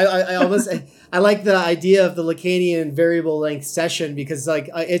kidding. I almost I like the idea of the Lacanian variable length session, because like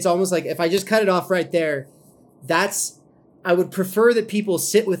it's almost like if I just cut it off right there, I would prefer that people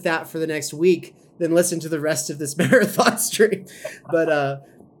sit with that for the next week than listen to the rest of this marathon stream. But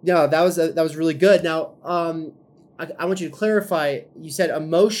no, that was really good. Now, I want you to clarify. You said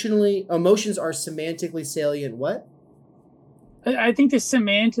emotions are semantically salient. What? I think the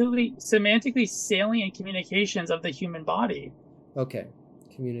semantically salient communications of the human body. Okay,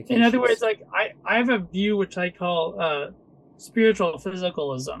 communication. In other words, like I have a view which I call spiritual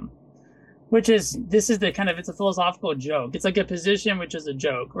physicalism, which is it's a philosophical joke. It's like a position which is a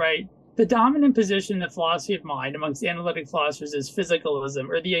joke, right? The dominant position in the philosophy of mind amongst analytic philosophers is physicalism,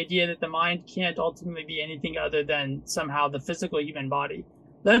 or the idea that the mind can't ultimately be anything other than somehow the physical human body.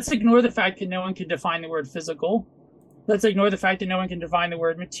 Let's ignore the fact that no one can define the word physical. Let's ignore the fact that no one can define the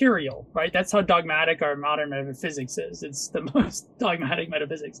word material, right? That's how dogmatic our modern metaphysics is. It's the most dogmatic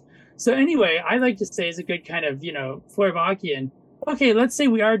metaphysics. So anyway, I like to say, as a good kind of, Feuerbachian, okay, let's say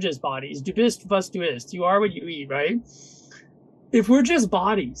we are just bodies. Du bist, was du isst. You are what you eat, right? If we're just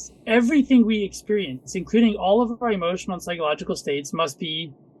bodies, everything we experience, including all of our emotional and psychological states, must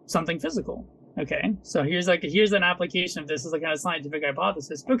be something physical. Okay, so here's an application of this as a kind of scientific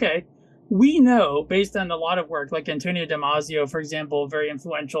hypothesis. Okay, we know, based on a lot of work, like Antonio Damasio, for example, very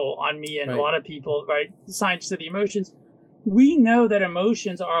influential on me and Right. a lot of people, right, scientists of the emotions, we know that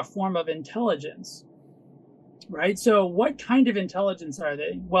emotions are a form of intelligence, right? So what kind of intelligence are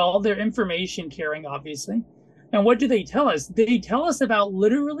they? Well, they're information carrying, obviously. And what do they tell us? They tell us about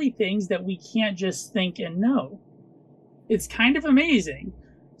literally things that we can't just think and know. It's kind of amazing.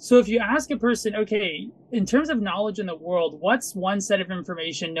 So if you ask a person, okay, in terms of knowledge in the world, what's one set of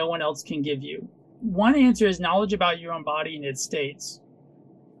information no one else can give you? One answer is knowledge about your own body and its states,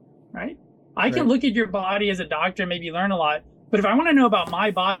 right? I can look at your body as a doctor, maybe learn a lot. But if I want to know about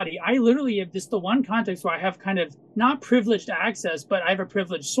my body, I literally have this the one context where I have kind of not privileged access, but I have a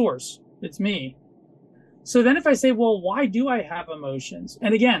privileged source. It's me. So then if I say, well, why do I have emotions?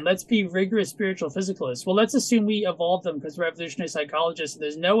 And again, let's be rigorous spiritual physicalists. Well, let's assume we evolved them because we're evolutionary psychologists.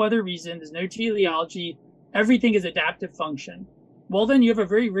 There's no other reason. There's no teleology. Everything is adaptive function. Well, then you have a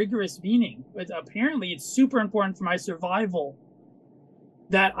very rigorous meaning. But apparently, it's super important for my survival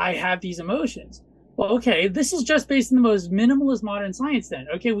that I have these emotions. Well, okay, this is just based on the most minimalist modern science then.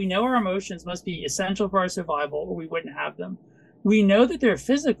 Okay, we know our emotions must be essential for our survival or we wouldn't have them. We know that they're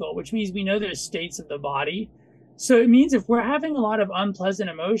physical, which means we know they're states of the body. So it means if we're having a lot of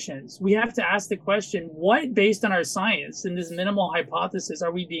unpleasant emotions, we have to ask the question, what, based on our science and this minimal hypothesis,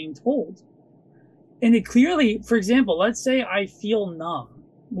 are we being told? And it clearly, for example, let's say I feel numb,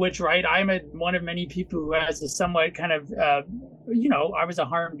 which, right, I'm one of many people who has a somewhat kind of, I was I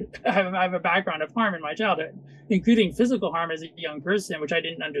have a background of harm in my childhood, including physical harm as a young person, which I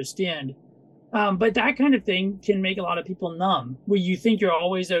didn't understand. But that kind of thing can make a lot of people numb, where you think you're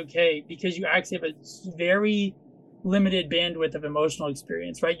always okay because you actually have a very limited bandwidth of emotional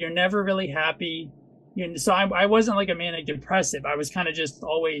experience, right? You're never really happy. So I wasn't like a manic depressive. I was kind of just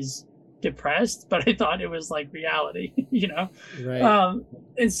always depressed, but I thought it was like reality, Right.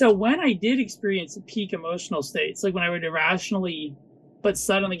 And so when I did experience peak emotional states, like when I would irrationally, but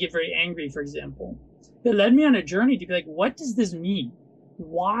suddenly get very angry, for example, it led me on a journey to be like, what does this mean?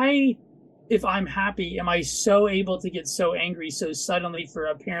 Why, if I'm happy, am I so able to get so angry so suddenly for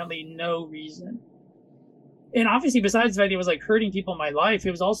apparently no reason? And obviously, besides the fact that it was like hurting people in my life,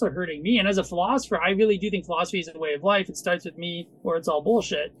 it was also hurting me. And as a philosopher, I really do think philosophy is a way of life. It starts with me or it's all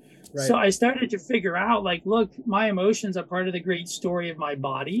bullshit. Right. So I started to figure out, like, look, my emotions are part of the great story of my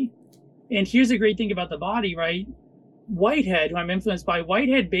body. And here's a great thing about the body, right? Whitehead, who I'm influenced by,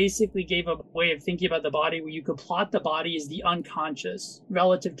 Whitehead basically gave a way of thinking about the body where you could plot the body as the unconscious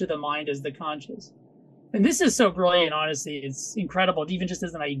relative to the mind as the conscious. And this is so brilliant, honestly. It's incredible, even just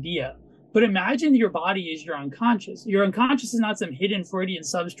as an idea. But imagine your body is your unconscious. Your unconscious is not some hidden Freudian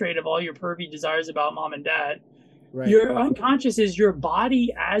substrate of all your pervy desires about mom and dad. Right. Your unconscious is your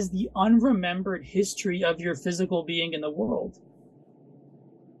body as the unremembered history of your physical being in the world.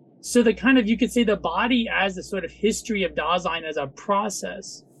 So the kind of, you could say the body as a sort of history of Dasein as a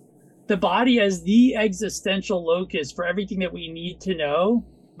process, the body as the existential locus for everything that we need to know,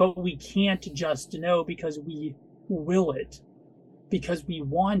 but we can't just know because we will it, because we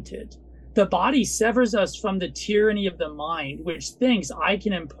want it. The body severs us from the tyranny of the mind, which thinks I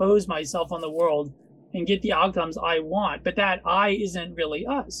can impose myself on the world and get the outcomes I want. But that I isn't really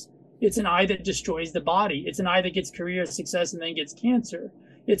us. It's an I that destroys the body. It's an I that gets career success and then gets cancer.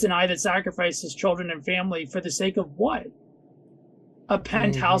 It's an I that sacrifices children and family for the sake of what? A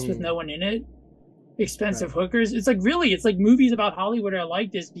penthouse with no one in it? Expensive hookers? It's like, really, it's like movies about Hollywood are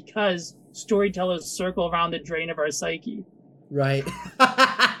like this because storytellers circle around the drain of our psyche. Right.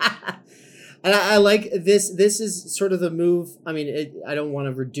 And I like this. This is sort of the move. I mean, I don't want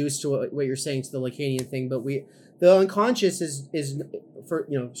to reduce to what you're saying to the Lacanian thing, but the unconscious is for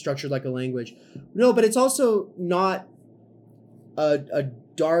structured like a language. No, but it's also not a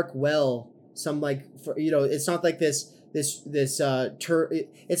dark well. Some it's not like this.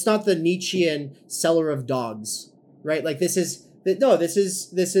 It's not the Nietzschean cellar of dogs, right? Like this is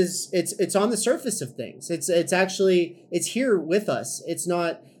it's on the surface of things. It's actually here with us. It's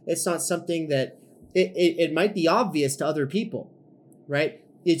not something that it might be obvious to other people, right?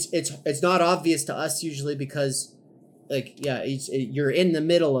 It's not obvious to us usually because you're in the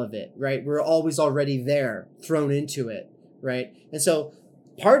middle of it, right? We're always already there, thrown into it, right? And so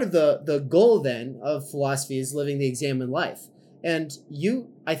part of the goal then of philosophy is living the examined life. And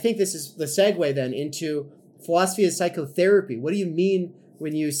I think this is the segue then into philosophy as psychotherapy. What do you mean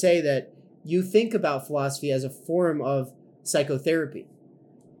when you say that you think about philosophy as a form of psychotherapy?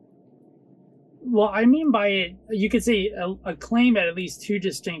 Well, I mean by it, you could say a claim at least two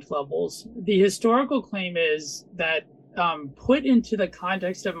distinct levels. The historical claim is that put into the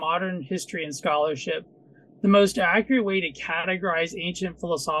context of modern history and scholarship, the most accurate way to categorize ancient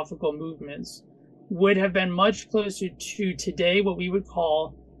philosophical movements would have been much closer to today what we would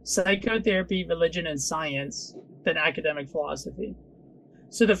call psychotherapy, religion, and science than academic philosophy.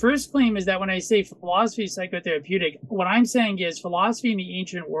 So the first claim is that when I say philosophy is psychotherapeutic, what I'm saying is philosophy in the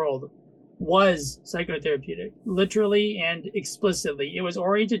ancient world was psychotherapeutic, literally and explicitly. It was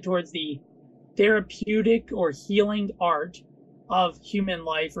oriented towards the therapeutic or healing art of human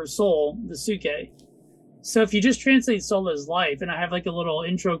life or soul, the suke. So if you just translate soul as life, and I have like a little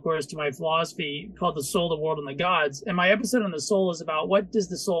intro course to my philosophy called The Soul, the World, and the Gods, and my episode on the soul is about what does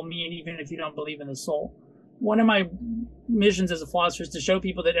the soul mean even if you don't believe in the soul. One of my missions as a philosopher is to show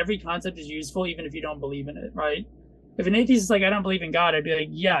people that every concept is useful even if you don't believe in it, right? If an atheist is like, I don't believe in God, I'd be like,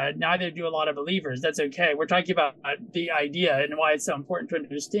 yeah, neither do a lot of believers. That's okay. We're talking about the idea and why it's so important to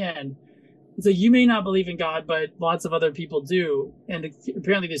understand. It's like, you may not believe in God, but lots of other people do. And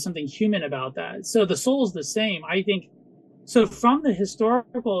apparently there's something human about that. So the soul is the same. I think, so from the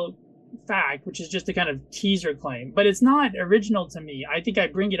historical fact, which is just a kind of teaser claim, but it's not original to me. I think I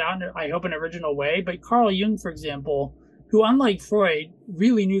bring it out in, I hope, an original way. But Carl Jung, for example, who, unlike Freud,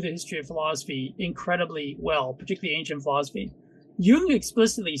 really knew the history of philosophy incredibly well, particularly ancient philosophy. Jung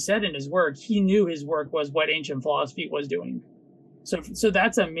explicitly said in his work, he knew his work was what ancient philosophy was doing. So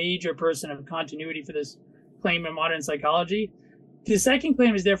that's a major person of continuity for this claim in modern psychology. The second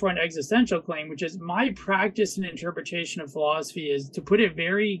claim is therefore an existential claim, which is my practice and interpretation of philosophy is, to put it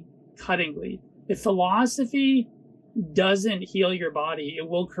very cuttingly, if philosophy doesn't heal your body, it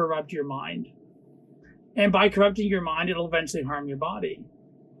will corrupt your mind. And by corrupting your mind, it'll eventually harm your body.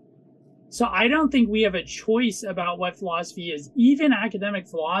 So I don't think we have a choice about what philosophy is. Even academic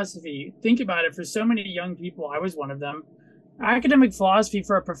philosophy, think about it, for so many young people, I was one of them, academic philosophy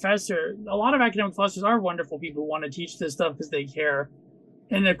for a professor, a lot of academic philosophers are wonderful people who want to teach this stuff because they care.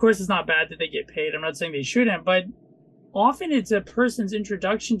 And of course, it's not bad that they get paid. I'm not saying they shouldn't, but often it's a person's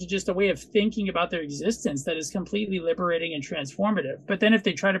introduction to just a way of thinking about their existence that is completely liberating and transformative. But then if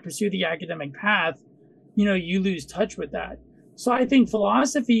they try to pursue the academic path, you lose touch with that. So I think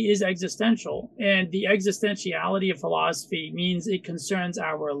philosophy is existential, and the existentiality of philosophy means it concerns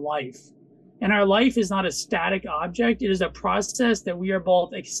our life. And our life is not a static object. It is a process that we are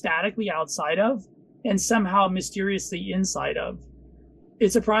both ecstatically outside of and somehow mysteriously inside of.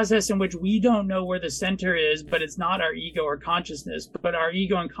 It's a process in which we don't know where the center is, but it's not our ego or consciousness. But our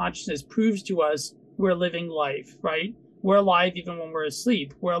ego and consciousness proves to us we're living life, right? We're alive even when we're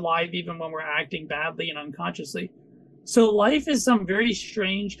asleep. We're alive even when we're acting badly and unconsciously. So life is some very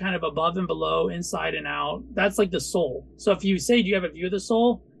strange kind of above and below, inside and out. That's like the soul. So if you say, do you have a view of the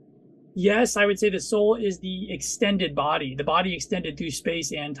soul? Yes, I would say the soul is the extended body, the body extended through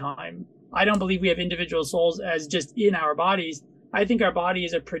space and time. I don't believe we have individual souls as just in our bodies. I think our body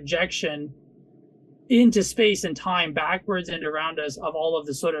is a projection into space and time, backwards and around us, of all of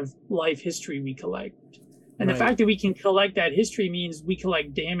the sort of life history we collect. And right. The fact that we can collect that history means we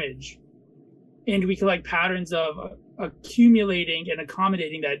collect damage, and we collect patterns of accumulating and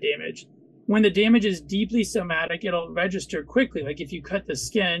accommodating that damage. When the damage is deeply somatic, it'll register quickly. Like if you cut the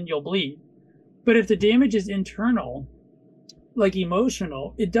skin, you'll bleed. But if the damage is internal, like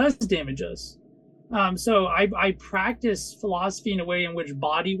emotional, it does damage us. So I practice philosophy in a way in which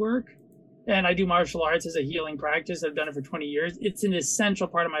body work, and I do martial arts as a healing practice. I've done it for 20 years. It's an essential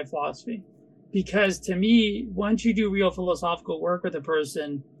part of my philosophy, because to me, once you do real philosophical work with a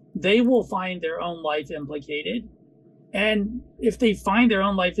person, they will find their own life implicated. And if they find their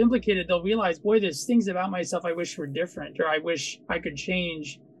own life implicated, they'll realize, boy, there's things about myself I wish were different, or I wish I could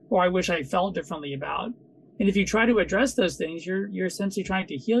change, or I wish I felt differently about. And if you try to address those things, you're essentially trying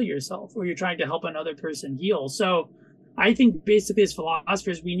to heal yourself, or you're trying to help another person heal. So I think basically as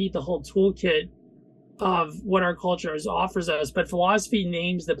philosophers, we need the whole toolkit of what our culture offers us. But philosophy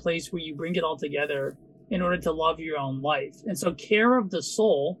names the place where you bring it all together in order to love your own life. And so care of the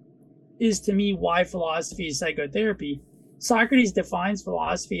soul is, to me, why philosophy is psychotherapy. Socrates defines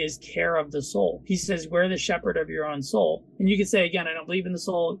philosophy as care of the soul. He says, we're the shepherd of your own soul. And you could say, again, I don't believe in the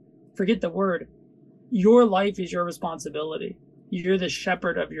soul. Forget the word. Your life is your responsibility. You're the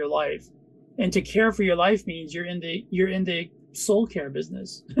shepherd of your life. And to care for your life means you're in the soul care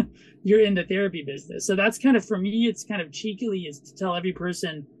business. You're in the therapy business. So that's kind of, for me, it's kind of cheekily is to tell every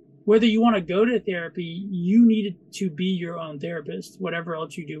person, whether you want to go to therapy, you need to be your own therapist. Whatever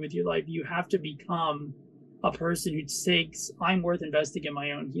else you do with your life, you have to become a person who thinks, I'm worth investing in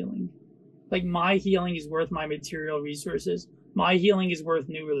my own healing. Like, my healing is worth my material resources. My healing is worth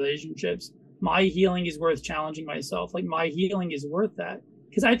new relationships. My healing is worth challenging myself. Like, my healing is worth that.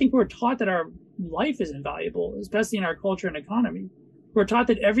 Because I think we're taught that our life isn't valuable, especially in our culture and economy. We're taught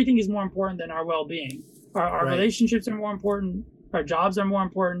that everything is more important than our well-being. Our right. Relationships are more important. Our jobs are more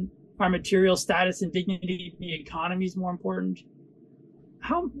important. Our material status and dignity in the economy is more important.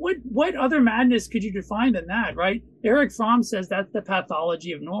 What other madness could you define than that, right? Erich Fromm says that's the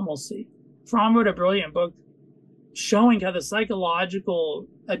pathology of normalcy. Fromm wrote a brilliant book showing how the psychological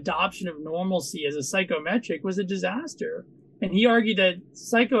adoption of normalcy as a psychometric was a disaster. And he argued that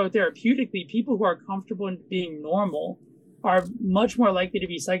psychotherapeutically, people who are comfortable in being normal are much more likely to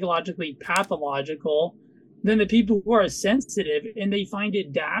be psychologically pathological than the people who are sensitive, and they find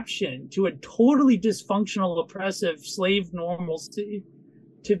adaptation to a totally dysfunctional, oppressive slave normalcy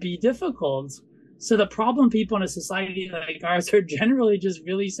to be difficult. So the problem people in a society like ours are generally just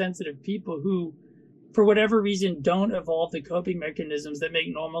really sensitive people who, for whatever reason, don't evolve the coping mechanisms that make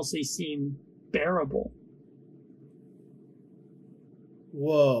normalcy seem bearable.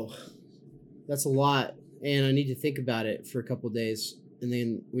 Whoa, that's a lot, and I need to think about it for a couple of days, and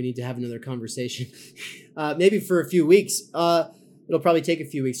then we need to have another conversation, maybe for a few weeks. It'll probably take a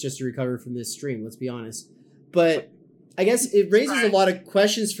few weeks just to recover from this stream. Let's be honest, but I guess it raises a lot of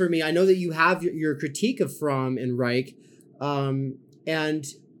questions for me. I know that you have your critique of Fromm and Reich, and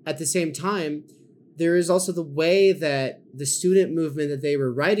at the same time, there is also the way that the student movement that they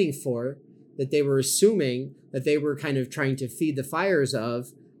were writing for, that they were assuming that they were kind of trying to feed the fires of,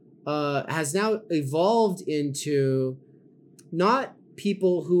 has now evolved into not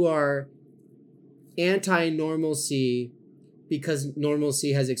people who are anti-normalcy because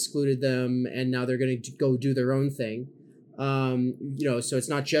normalcy has excluded them and now they're going to go do their own thing. So it's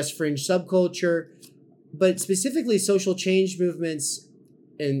not just fringe subculture, but specifically social change movements,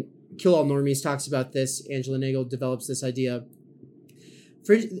 and Kill All Normies talks about this. Angela Nagel develops this idea.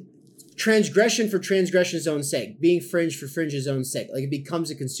 Transgression for transgression's own sake, being fringe for fringe's own sake. Like, it becomes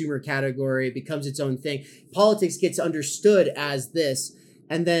a consumer category, it becomes its own thing. Politics gets understood as this.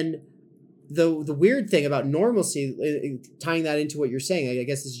 And then the weird thing about normalcy, tying that into what you're saying, I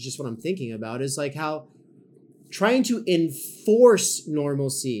guess this is just what I'm thinking about, is like how trying to enforce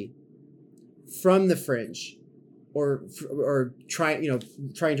normalcy from the fringe or trying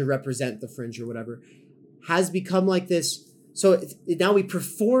to represent the fringe or whatever has become like this. So now we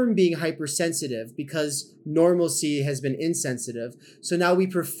perform being hypersensitive because normalcy has been insensitive. So now we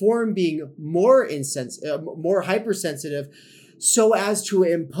perform being more hypersensitive so as to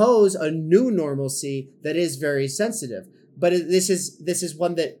impose a new normalcy that is very sensitive. But this is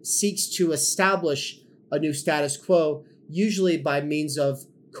one that seeks to establish a new status quo, usually by means of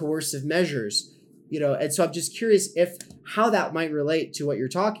coercive measures. And so I'm just curious how that might relate to what you're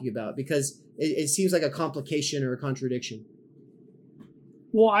talking about, because it seems like a complication or a contradiction.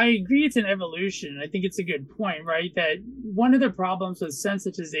 Well, I agree it's an evolution. I think it's a good point, right? That one of the problems with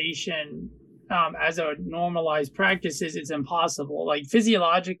sensitization as a normalized practice is it's impossible. Like,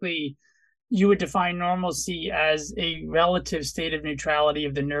 physiologically, you would define normalcy as a relative state of neutrality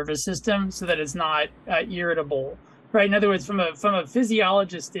of the nervous system so that it's not irritable, right? In other words, from a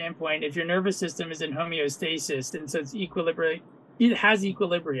physiologist standpoint, if your nervous system is in homeostasis and so it's it has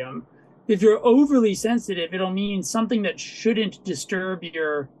equilibrium. If you're overly sensitive, it'll mean something that shouldn't disturb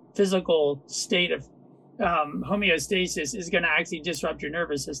your physical state of homeostasis is going to actually disrupt your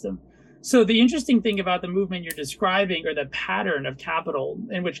nervous system. So the interesting thing about the movement you're describing, or the pattern of capital,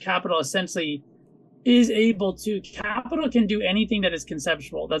 in which capital essentially capital can do anything that is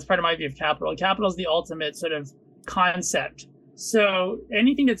conceptual. That's part of my view of capital. Capital is the ultimate sort of concept. So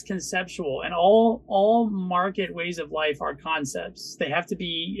anything that's conceptual, and all market ways of life are concepts. They have to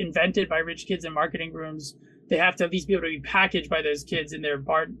be invented by rich kids in marketing rooms. They have to at least be able to be packaged by those kids and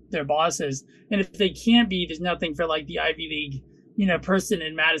their bosses. And if they can't be, there's nothing for like the Ivy League, person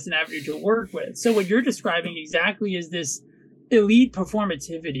in Madison Avenue to work with. So what you're describing exactly is this elite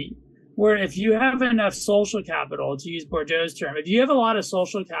performativity, where if you have enough social capital, to use Bourdieu's term, if you have a lot of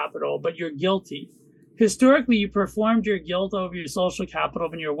social capital, but you're guilty, historically, you performed your guilt over your social capital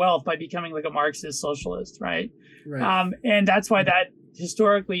and your wealth by becoming like a Marxist socialist, right? And that's why that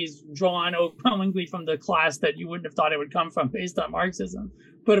historically is drawn overwhelmingly from the class that you wouldn't have thought it would come from based on Marxism.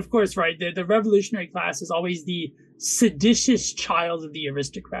 But of course, right, the revolutionary class is always the seditious child of the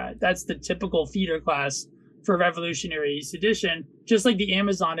aristocrat. That's the typical feeder class for revolutionary sedition. Just like the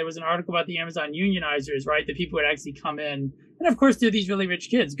Amazon, there was an article about the Amazon unionizers, right? The people who would actually come in. And of course, they're these really rich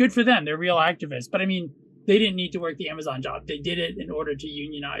kids. Good for them. They're real activists. But I mean, they didn't need to work the Amazon job. They did it in order to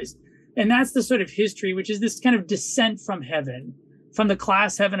unionize. And that's the sort of history, which is this kind of descent from heaven, from the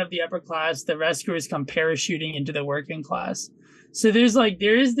class heaven of the upper class. The rescuers come parachuting into the working class. So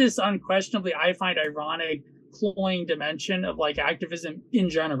there is this unquestionably, I find ironic, cloying dimension of like activism in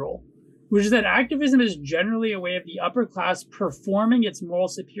general, which is that activism is generally a way of the upper class performing its moral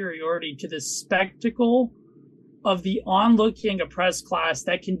superiority to the spectacle of the onlooking oppressed class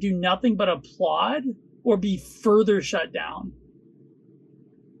that can do nothing but applaud or be further shut down.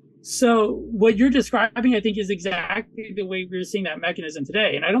 So what you're describing, I think, is exactly the way we're seeing that mechanism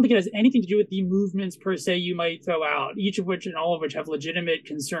today. And I don't think it has anything to do with the movements per se you might throw out, each of which and all of which have legitimate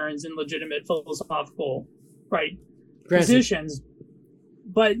concerns and legitimate philosophical, right, Granted. positions.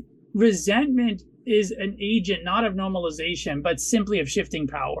 But resentment is an agent not of normalization, but simply of shifting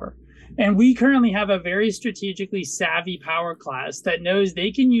power. And we currently have a very strategically savvy power class that knows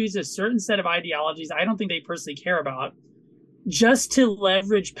they can use a certain set of ideologies I don't think they personally care about just to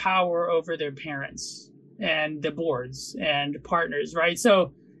leverage power over their parents and the boards and partners, right?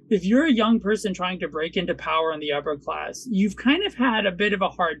 So if you're a young person trying to break into power in the upper class, you've kind of had a bit of a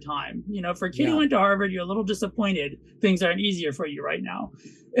hard time. You know, for a kid who Yeah. went to Harvard, you're a little disappointed things aren't easier for you right now.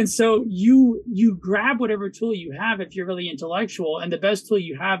 And so you grab whatever tool you have if you're really intellectual, and the best tool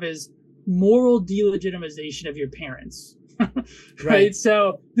you have is moral delegitimization of your parents. Right. Right?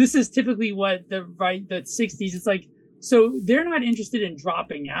 So this is typically what the 60s, it's like, so they're not interested in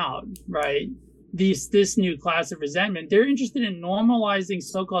dropping out, right? This new class of resentment. They're interested in normalizing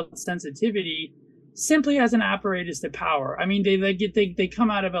so-called sensitivity simply as an apparatus to power. I mean, they come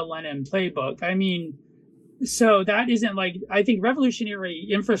out of a Lenin playbook. I mean, so that isn't like, I think revolutionary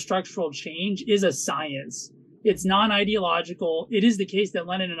infrastructural change is a science. It's non-ideological. It is the case that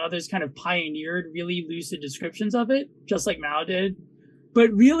Lenin and others kind of pioneered really lucid descriptions of it, just like Mao did. But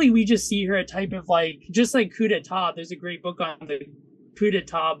really, we just see her a type of like, just like coup d'etat. There's a great book on the coup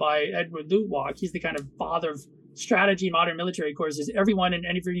d'etat by Edward Luttwak. He's the kind of father of strategy in modern military courses. Everyone in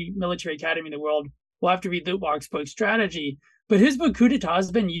every military academy in the world will have to read Luttwak's book Strategy. But his book coup d'etat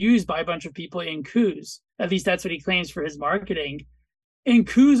has been used by a bunch of people in coups. At least that's what he claims for his marketing. And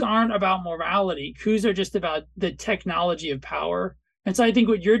coups aren't about morality. Coups are just about the technology of power. And so I think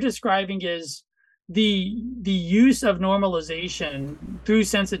what you're describing is the use of normalization through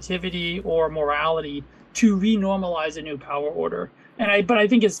sensitivity or morality to renormalize a new power order. But I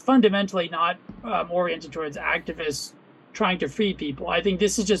think it's fundamentally not oriented towards activists trying to free people. I think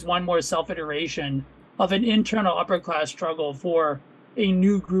this is just one more self-iteration of an internal upper class struggle for a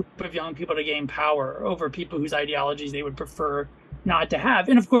new group of young people to gain power over people whose ideologies they would prefer not to have.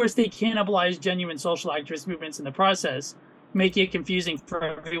 And of course, they cannibalize genuine social activist movements in the process, making it confusing for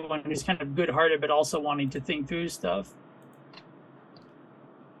everyone who's kind of good-hearted but also wanting to think through stuff.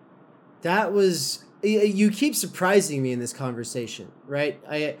 That was, you keep surprising me in this conversation, right?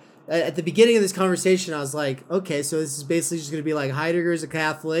 I At the beginning of this conversation I was like, okay, so this is basically just going to be like Heidegger's a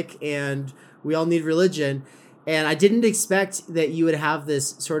Catholic and we all need religion, and I didn't expect that you would have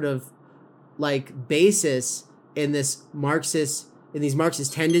this sort of like basis in this Marxist in these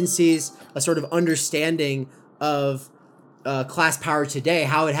Marxist tendencies, a sort of understanding of class power today,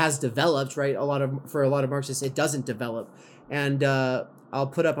 how it has developed. Right, for a lot of Marxists, it doesn't develop, and I'll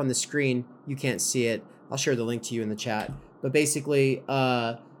put up on the screen. You can't see it. I'll share the link to you in the chat. But basically,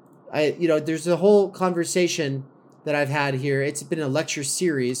 there's a whole conversation that I've had here. It's been a lecture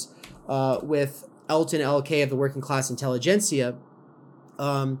series with Elton LK of the Working Class Intelligentsia,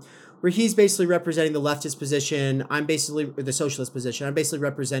 where he's basically representing the leftist position. I'm basically the socialist position. I'm basically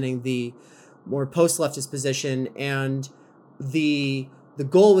representing the more post-leftist position, and the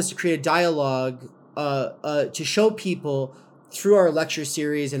goal was to create a dialogue to show people through our lecture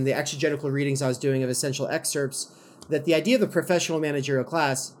series and the exegetical readings I was doing of essential excerpts that the idea of the professional managerial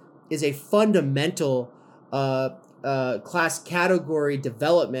class is a fundamental class category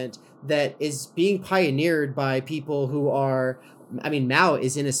development that is being pioneered by people who are, I mean, Mao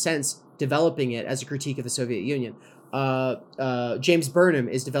is in a sense developing it as a critique of the Soviet Union. James Burnham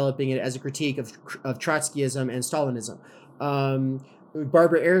is developing it as a critique of Trotskyism and Stalinism.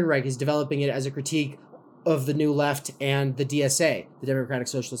 Barbara Ehrenreich is developing it as a critique of the New Left and the DSA, the Democratic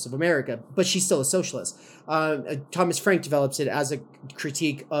Socialists of America, but she's still a socialist. Thomas Frank develops it as a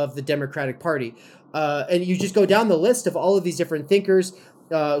critique of the Democratic Party. And you just go down the list of all of these different thinkers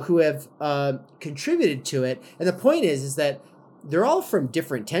who have contributed to it. And the point is that they're all from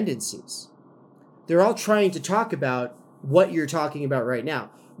different tendencies. They're all trying to talk about what you're talking about right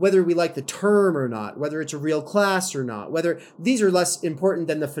now, whether we like the term or not, whether it's a real class or not, whether these are less important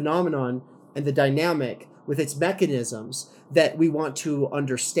than the phenomenon and the dynamic with its mechanisms that we want to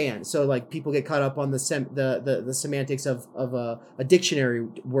understand. So like people get caught up on the semantics of a dictionary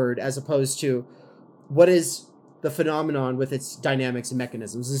word as opposed to what is the phenomenon with its dynamics and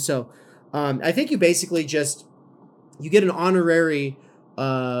mechanisms. And so I think you basically you get an honorary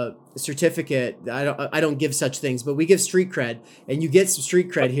certificate. I don't give such things, but we give street cred, and you get some street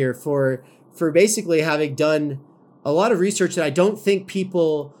cred here for basically having done a lot of research that I don't think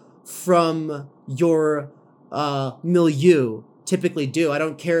people from your milieu typically do. I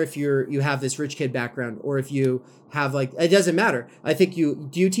don't care if you have this rich kid background or if you have like, it doesn't matter. I think do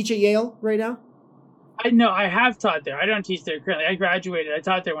you teach at Yale right now? I know I have taught there. I don't teach there currently. I graduated. I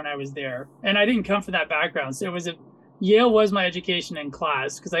taught there when I was there, and I didn't come from that background. So it was Yale was my education in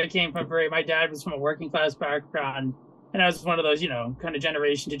class because I came from my dad was from a working class background, and I was one of those kind of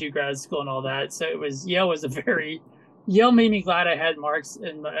generation to do grad school and all that. So Yale was a very Yale made me glad I had Marx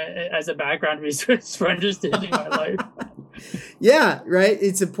as a background resource for understanding my life. Yeah, right.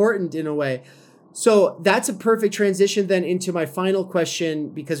 It's important in a way. So that's a perfect transition then into my final question,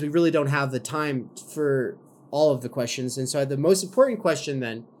 because we really don't have the time for all of the questions. And so the most important question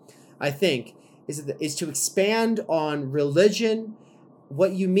then, I think, is to expand on religion,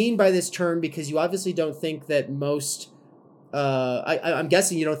 what you mean by this term, because you obviously don't think that most, I'm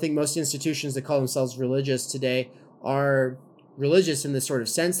guessing you don't think most institutions that call themselves religious today are religious in the sort of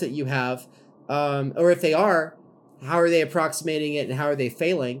sense that you have. Or if they are, how are they approximating it and how are they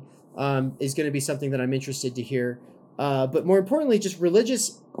failing? Is going to be something that I'm interested to hear. But more importantly, just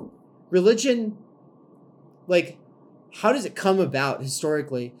religion, like, how does it come about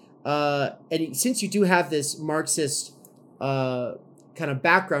historically? And since you do have this Marxist kind of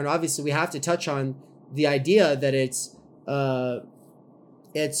background, obviously we have to touch on the idea that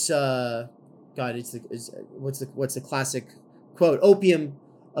what's the classic quote? Opium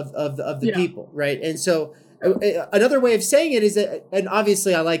of the people, right? And so another way of saying it is that, and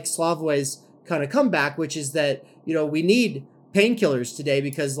obviously I like Slavoj's kind of comeback, which is that, we need painkillers today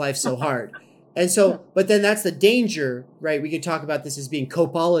because life's so hard. And so, but then that's the danger, right? We can talk about this as being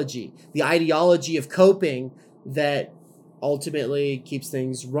copology, the ideology of coping that ultimately keeps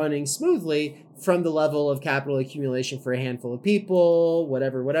things running smoothly from the level of capital accumulation for a handful of people,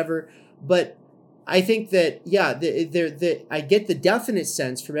 whatever. But I think that, yeah, I get the definite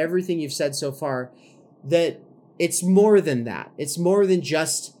sense from everything you've said so far that it's more than that. It's more than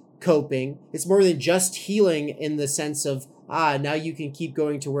just coping. It's more than just healing in the sense of, now you can keep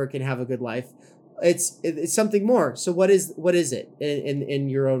going to work and have a good life. It's something more. So what is it in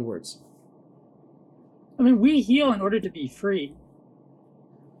your own words? I mean, we heal in order to be free.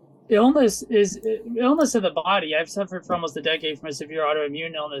 Illness of the body. I've suffered for almost a decade from a severe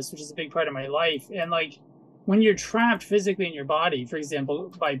autoimmune illness, which is a big part of my life. And like, when you're trapped physically in your body, for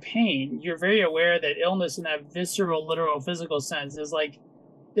example, by pain, you're very aware that illness in that visceral, literal, physical sense is like,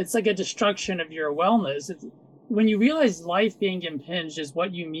 it's like a destruction of your wellness. When you realize life being impinged is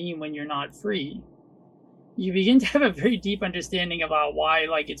what you mean when you're not free, you begin to have a very deep understanding about why,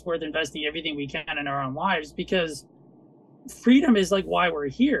 like, it's worth investing everything we can in our own lives, because freedom is like why we're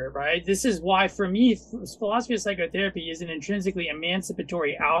here, right? This is why, for me, philosophy of psychotherapy is an intrinsically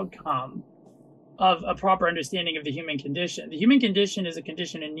emancipatory outcome of a proper understanding of the human condition. The human condition is a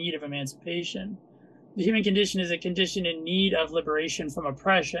condition in need of emancipation. The human condition is a condition in need of liberation from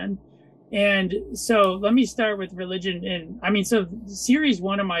oppression. And so let me start with religion. So series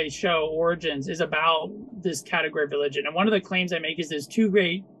 1 of my show, Origins, is about this category of religion. And one of the claims I make is there's 2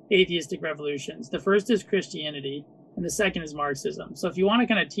 great atheistic revolutions. The first is Christianity, and the second is Marxism. So if you want to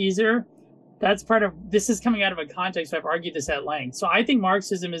kind of teaser, that's part of, this is coming out of a context, so I've argued this at length. So I think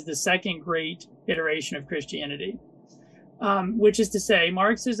Marxism is the second great iteration of Christianity, which is to say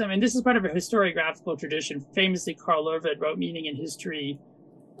Marxism, and this is part of a historiographical tradition. Famously, Karl Löwit wrote Meaning in History.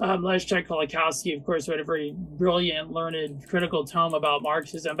 Leszek Kolakowski, of course, wrote a very brilliant, learned, critical tome about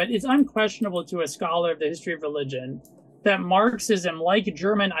Marxism. But it's unquestionable to a scholar of the history of religion that Marxism, like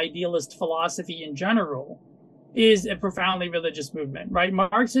German idealist philosophy in general, is a profoundly religious movement, right?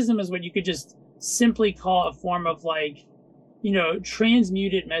 Marxism is what you could just simply call a form of, like,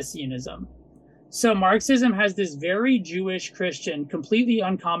 transmuted messianism. So Marxism has this very Jewish Christian, completely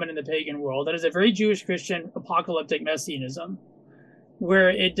uncommon in the pagan world, that is a very Jewish Christian apocalyptic messianism, where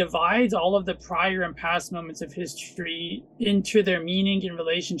it divides all of the prior and past moments of history into their meaning in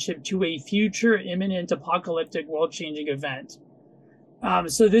relationship to a future imminent apocalyptic world-changing event.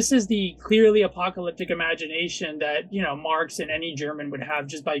 So this is the clearly apocalyptic imagination that, Marx and any German would have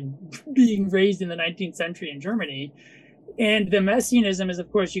just by being raised in the 19th century in Germany. And the messianism is,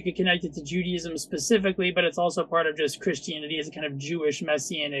 of course, you could connect it to Judaism specifically, but it's also part of just Christianity as a kind of Jewish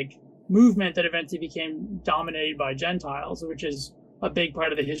messianic movement that eventually became dominated by Gentiles, which is a big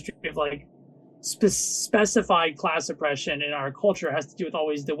part of the history of, like, specified class oppression in our culture. Has to do with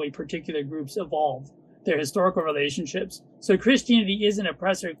always the way particular groups evolve their historical relationships. So Christianity is an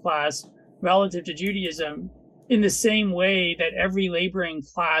oppressor class relative to Judaism in the same way that every laboring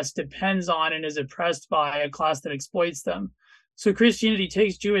class depends on and is oppressed by a class that exploits them. So Christianity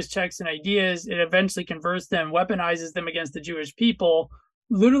takes Jewish texts and ideas, it eventually converts them, weaponizes them against the Jewish people,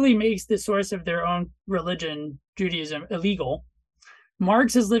 literally makes the source of their own religion, Judaism, illegal,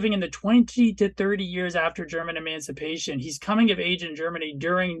 Marx is living in the 20 to 30 years after German emancipation. He's coming of age in Germany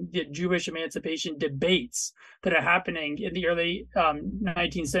during the Jewish emancipation debates that are happening in the early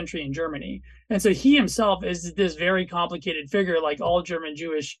 19th century in Germany. And so he himself is this very complicated figure, like all German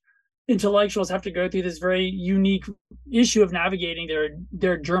Jewish intellectuals have to go through this very unique issue of navigating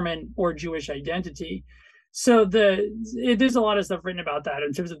their German or Jewish identity. So there's a lot of stuff written about that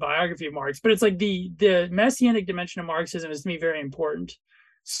in terms of biography of Marx, but it's like the messianic dimension of Marxism is to me very important.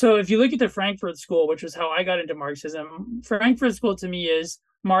 So if you look at the Frankfurt School, which is how I got into Marxism, Frankfurt School to me is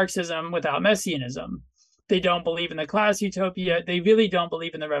Marxism without messianism. They don't believe in the class utopia. They really don't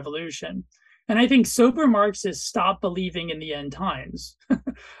believe in the revolution. And I think sober Marxists stop believing in the end times.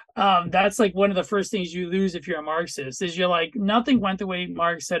 That's like one of the first things you lose if you're a Marxist is you're like, nothing went the way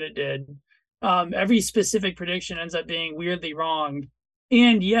Marx said it did. Every specific prediction ends up being weirdly wrong.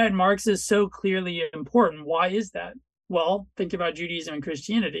 And yet Marx is so clearly important. Why is that? Well, think about Judaism and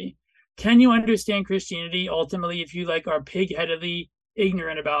Christianity. Can you understand Christianity ultimately if you like are pig-headedly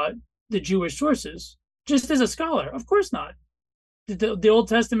ignorant about the Jewish sources? Just as a scholar, of course not. The Old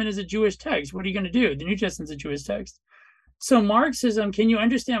Testament is a Jewish text. What are you going to do? The New Testament's a Jewish text. So Marxism, can you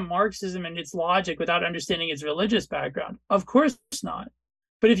understand Marxism and its logic without understanding its religious background? Of course not.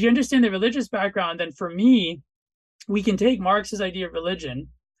 But if you understand the religious background, then for me, we can take Marx's idea of religion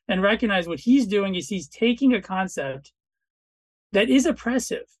and recognize what he's doing is he's taking a concept that is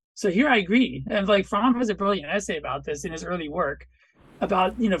oppressive. So here I agree. And like Fromm has a brilliant essay about this in his early work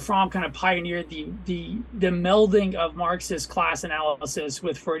about, Fromm kind of pioneered the melding of Marxist class analysis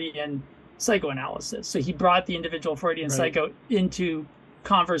with Freudian psychoanalysis. So he brought the individual Freudian psycho into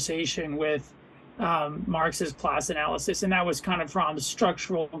conversation with Marxist class analysis, and that was kind of Fromm's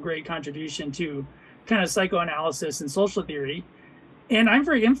structural great contribution to kind of psychoanalysis and social theory. And I'm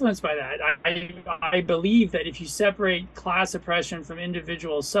very influenced by that. I believe that if you separate class oppression from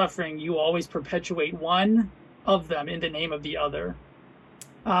individual suffering, you always perpetuate one of them in the name of the other,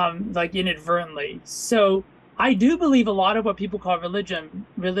 like inadvertently. So I do believe a lot of what people call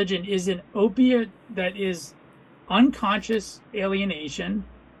religion is an opiate that is unconscious alienation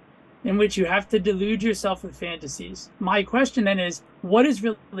in which you have to delude yourself with fantasies. My question then is, what is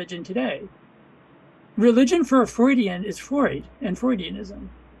religion today? Religion for a Freudian is Freud and Freudianism.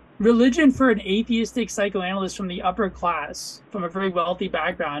 Religion for an atheistic psychoanalyst from the upper class, from a very wealthy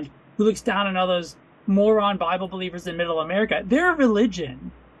background, who looks down on all those moron Bible believers in middle America, their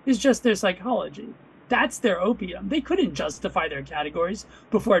religion is just their psychology. That's their opium. They couldn't justify their categories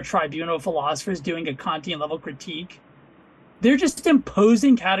before a tribunal of philosophers doing a Kantian level critique. They're just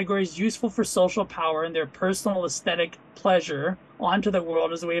imposing categories useful for social power and their personal aesthetic pleasure onto the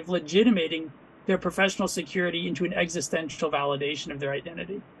world as a way of legitimating their professional security into an existential validation of their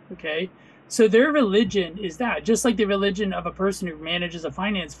identity. Okay? So their religion is that, just like the religion of a person who manages a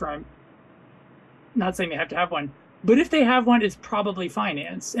finance firm. Not saying they have to have one, but if they have one, it's probably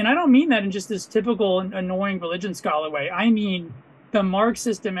finance. And I don't mean that in just this typical annoying religion scholar way. I mean the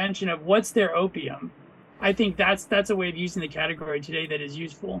Marxist dimension of what's their opium. I think that's a way of using the category today that is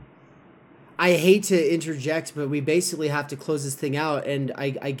useful. I hate to interject, but we basically have to close this thing out. And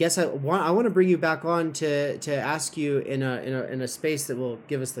I guess I want to bring you back on to ask you in a space that will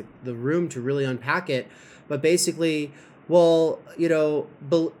give us the room to really unpack it. But basically, well,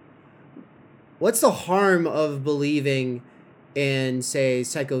 what's the harm of believing in, say,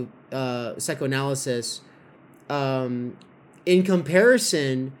 psychoanalysis in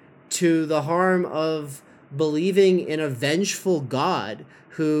comparison to the harm of believing in a vengeful God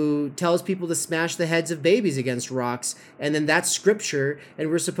who tells people to smash the heads of babies against rocks, and then that's scripture, and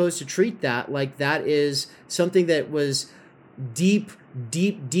we're supposed to treat that like that is something that was deep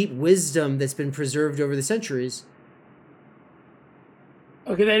wisdom that's been preserved over the centuries?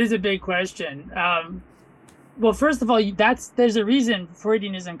 Okay, that is a big question. Well, first of all, there's a reason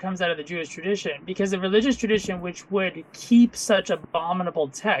Freudianism comes out of the Jewish tradition, because the religious tradition which would keep such abominable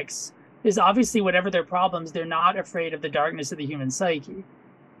texts is obviously, whatever their problems, they're not afraid of the darkness of the human psyche.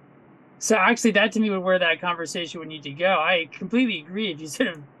 So actually, that to me would where that conversation would need to go. I completely agree if you sort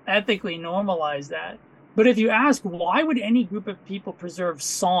of ethically normalize that. But if you ask, why would any group of people preserve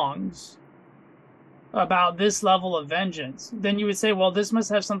songs about this level of vengeance, then you would say, well, this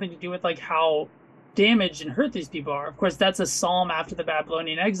must have something to do with like how damaged and hurt these people are. Of course, that's a psalm after the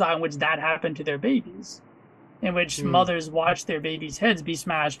Babylonian exile in which that happened to their babies, in which mothers watched their babies' heads be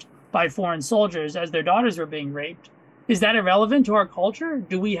smashed by foreign soldiers as their daughters were being raped. Is that irrelevant to our culture?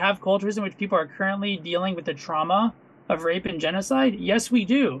 Do we have cultures in which people are currently dealing with the trauma of rape and genocide? Yes, we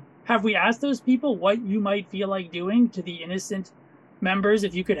do. Have we asked those people what you might feel like doing to the innocent members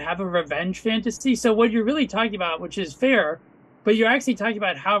if you could have a revenge fantasy? So what you're really talking about, which is fair, but you're actually talking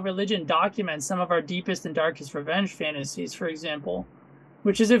about how religion documents some of our deepest and darkest revenge fantasies, for example,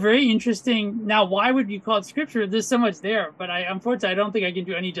 which is a very interesting. Now, why would you call it scripture? There's so much there, but unfortunately, I don't think I can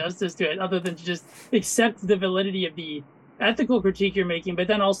do any justice to it other than to just accept the validity of the ethical critique you're making, but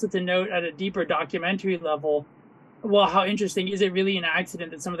then also to note at a deeper documentary level, well, how interesting is it really an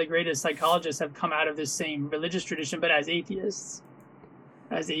accident that some of the greatest psychologists have come out of this same religious tradition, but as atheists?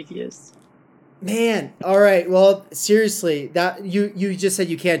 Man, all right. Well, seriously, that you just said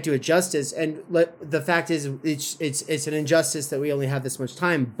you can't do it justice, and the fact is, it's an injustice that we only have this much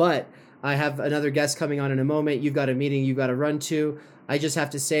time. But I have another guest coming on in a moment. You've got a meeting you've got to run to. I just have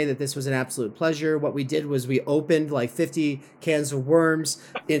to say that this was an absolute pleasure. What we did was we opened like 50 cans of worms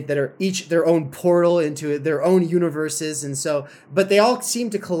that are each their own portal into their own universes. And so, but they all seem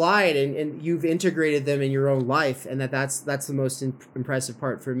to collide, and you've integrated them in your own life. And that's the most impressive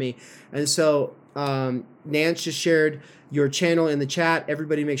part for me. And so Nance just shared your channel in the chat.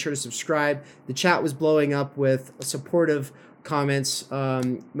 Everybody make sure to subscribe. The chat was blowing up with supportive comments.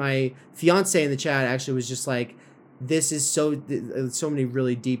 My fiance in the chat actually was just like, this is so many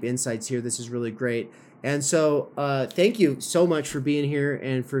really deep insights here. This is really great. And so thank you so much for being here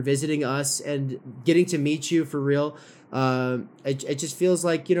and for visiting us and getting to meet you for real. It just feels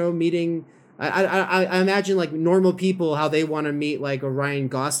like, meeting. I imagine like normal people, how they want to meet like a Ryan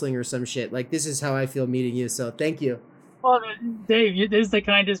Gosling or some shit. Like this is how I feel meeting you. So thank you. Well, Dave, this is the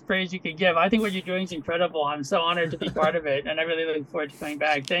kindest praise you could give. I think what you're doing is incredible. I'm so honored to be part of it, and I really look forward to coming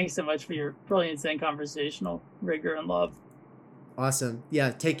back. Thanks so much for your brilliance and conversational rigor and love. Awesome.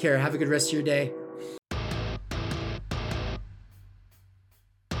 Yeah, take care. Have a good rest of your day.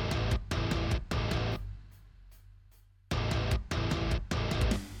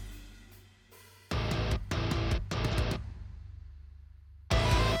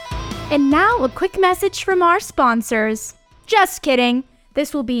 And now a quick message from our sponsors. Just kidding.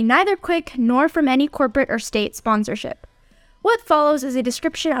 This will be neither quick nor from any corporate or state sponsorship. What follows is a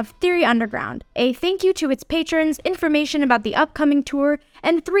description of Theory Underground, a thank you to its patrons, information about the upcoming tour,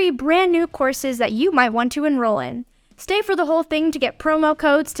 and 3 brand new courses that you might want to enroll in. Stay for the whole thing to get promo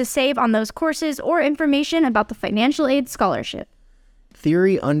codes to save on those courses or information about the financial aid scholarship.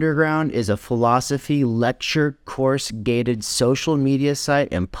 Theory Underground is a philosophy lecture course gated social media site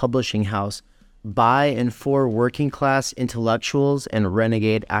and publishing house by and for working class intellectuals and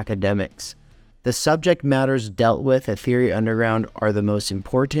renegade academics. The subject matters dealt with at Theory Underground are the most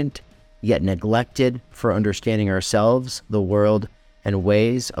important, yet neglected for understanding ourselves, the world, and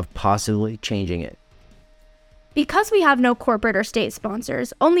ways of possibly changing it. Because we have no corporate or state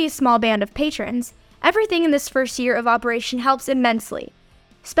sponsors, only a small band of patrons, everything in this first year of operation helps immensely.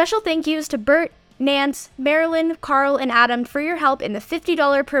 Special thank yous to Bert, Nance, Marilyn, Carl, and Adam for your help in the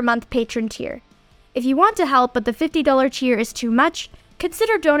 $50 per month patron tier. If you want to help but the $50 tier is too much,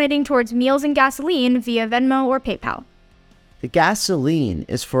 consider donating towards meals and gasoline via Venmo or PayPal. The gasoline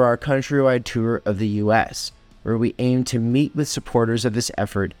is for our countrywide tour of the U.S., where we aim to meet with supporters of this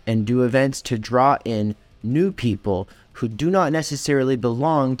effort and do events to draw in new people who do not necessarily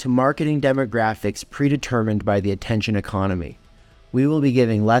belong to marketing demographics predetermined by the attention economy. We will be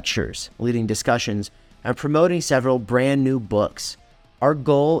giving lectures, leading discussions, and promoting several brand new books. Our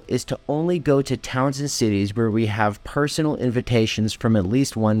goal is to only go to towns and cities where we have personal invitations from at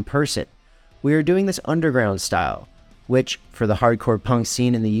least one person. We are doing this underground style, which for the hardcore punk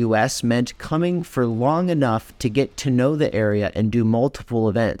scene in the US meant coming for long enough to get to know the area and do multiple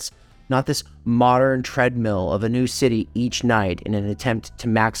events, not this modern treadmill of a new city each night in an attempt to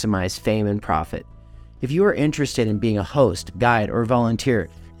maximize fame and profit. If you are interested in being a host, guide, or volunteer,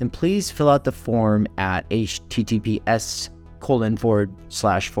 then please fill out the form at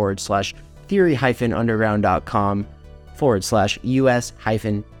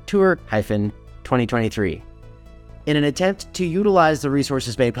In an attempt to utilize the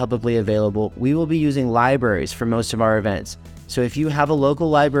resources made publicly available, we will be using libraries for most of our events. So if you have a local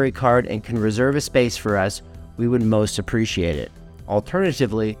library card and can reserve a space for us, we would most appreciate it.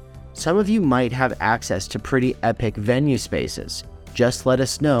 Alternatively, some of you might have access to pretty epic venue spaces. Just let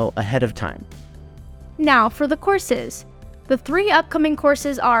us know ahead of time. Now for the courses. The 3 upcoming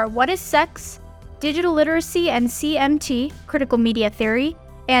courses are What is Sex?, Digital Literacy and CMT, Critical Media Theory,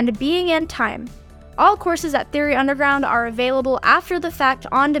 and Being and Time. All courses at Theory Underground are available after the fact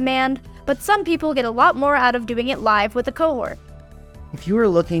on demand, but some people get a lot more out of doing it live with a cohort. If you are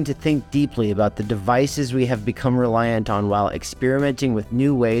looking to think deeply about the devices we have become reliant on while experimenting with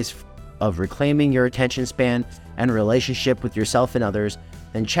new ways of reclaiming your attention span and relationship with yourself and others,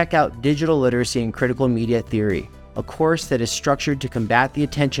 then check out Digital Literacy and Critical Media Theory, a course that is structured to combat the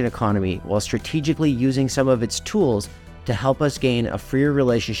attention economy while strategically using some of its tools to help us gain a freer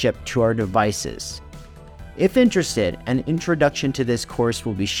relationship to our devices. If interested, an introduction to this course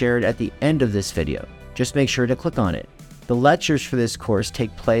will be shared at the end of this video. Just make sure to click on it. The lectures for this course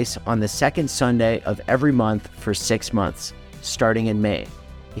take place on the second Sunday of every month for 6 months, starting in May.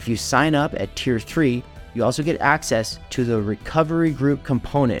 If you sign up at Tier 3, you also get access to the recovery group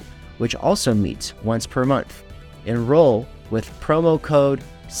component, which also meets once per month. Enroll with promo code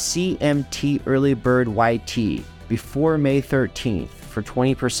CMTEarlyBirdYT before May 13th for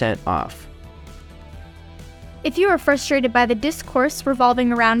 20% off. If you are frustrated by the discourse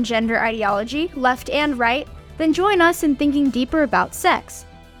revolving around gender ideology, left and right, then join us in thinking deeper about sex.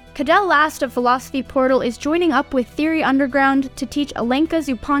 Cadell Last of Philosophy Portal is joining up with Theory Underground to teach Alenka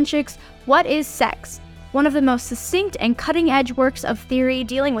Zupančic's What is Sex?, one of the most succinct and cutting-edge works of theory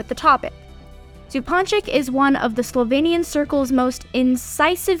dealing with the topic. Zupančič is one of the Slovenian circle's most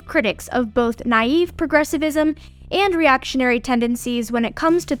incisive critics of both naive progressivism and reactionary tendencies when it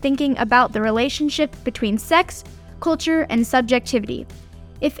comes to thinking about the relationship between sex, culture, and subjectivity.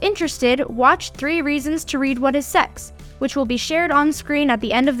 If interested, watch 3 Reasons to Read What is Sex, which will be shared on screen at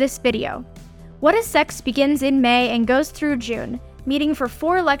the end of this video. What is Sex begins in May and goes through June, meeting for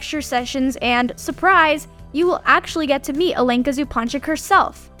 4 lecture sessions, and, surprise, you will actually get to meet Alenka Zupančič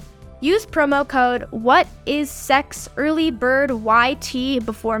herself. Use promo code WHATISSEXEARLYBIRDYT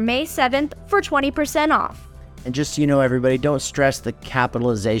before May 7th for 20% off. And just so you know, everybody, don't stress the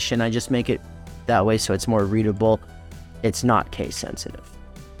capitalization. I just make it that way so it's more readable. It's not case sensitive.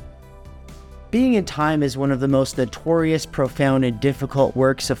 Being in Time is one of the most notorious, profound, and difficult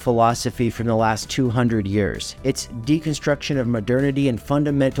works of philosophy from the last 200 years. Its deconstruction of modernity and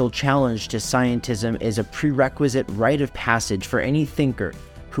fundamental challenge to scientism is a prerequisite rite of passage for any thinker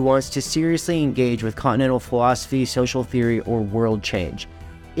who wants to seriously engage with continental philosophy, social theory, or world change.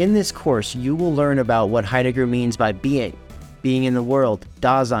 In this course, you will learn about what Heidegger means by being in the world,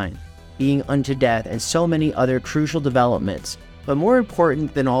 Dasein, being unto death, and so many other crucial developments. But more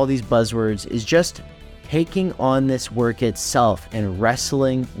important than all these buzzwords is just taking on this work itself and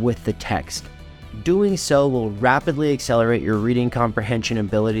wrestling with the text. Doing so will rapidly accelerate your reading comprehension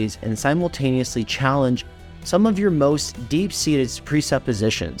abilities and simultaneously challenge some of your most deep-seated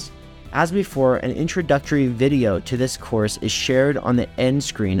presuppositions. As before, an introductory video to this course is shared on the end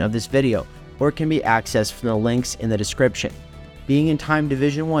screen of this video, or it can be accessed from the links in the description. Being in Time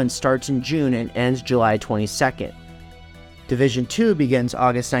Division 1 starts in June and ends July 22nd. Division 2 begins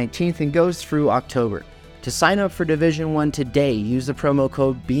August 19th and goes through October. To sign up for Division 1 today, use the promo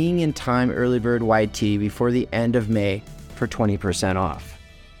code BEINGINTIME before the end of May for 20% off.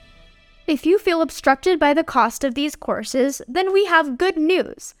 If you feel obstructed by the cost of these courses, then we have good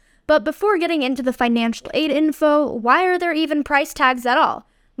news. But before getting into the financial aid info, why are there even price tags at all,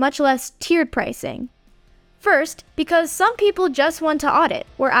 much less tiered pricing? First, because some people just want to audit,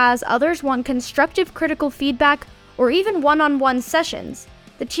 whereas others want constructive critical feedback or even one-on-one sessions.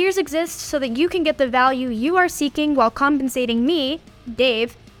 The tiers exist so that you can get the value you are seeking while compensating me,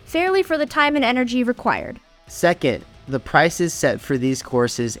 Dave, fairly for the time and energy required. Second, the prices set for these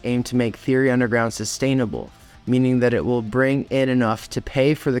courses aim to make Theory Underground sustainable, meaning that it will bring in enough to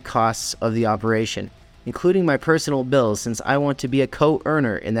pay for the costs of the operation, including my personal bills, since I want to be a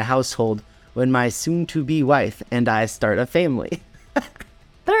co-earner in the household when my soon-to-be wife and I start a family.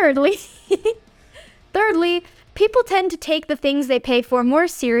 Thirdly, people tend to take the things they pay for more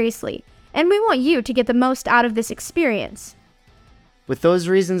seriously, and we want you to get the most out of this experience. With those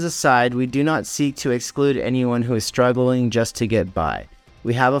reasons aside, we do not seek to exclude anyone who is struggling just to get by.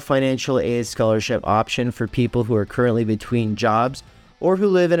 We have a financial aid scholarship option for people who are currently between jobs or who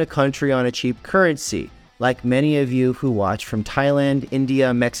live in a country on a cheap currency, like many of you who watch from Thailand,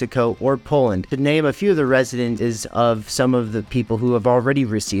 India, Mexico, or Poland, to name a few of the residents of some of the people who have already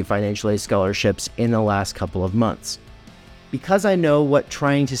received financial aid scholarships in the last couple of months. Because I know what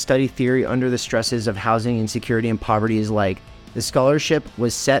trying to study theory under the stresses of housing insecurity and poverty is like, the scholarship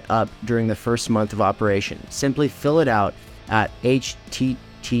was set up during the first month of operation. Simply fill it out at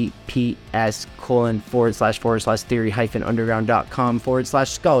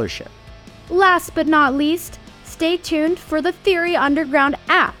https://theory-underground.com/scholarship. Last but not least, stay tuned for the Theory Underground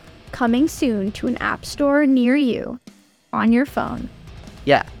app, coming soon to an app store near you, on your phone.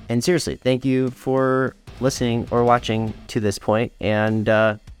 Yeah, and seriously, thank you for listening or watching to this point, and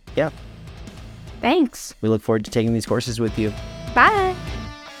yeah. Thanks. We look forward to taking these courses with you. Bye.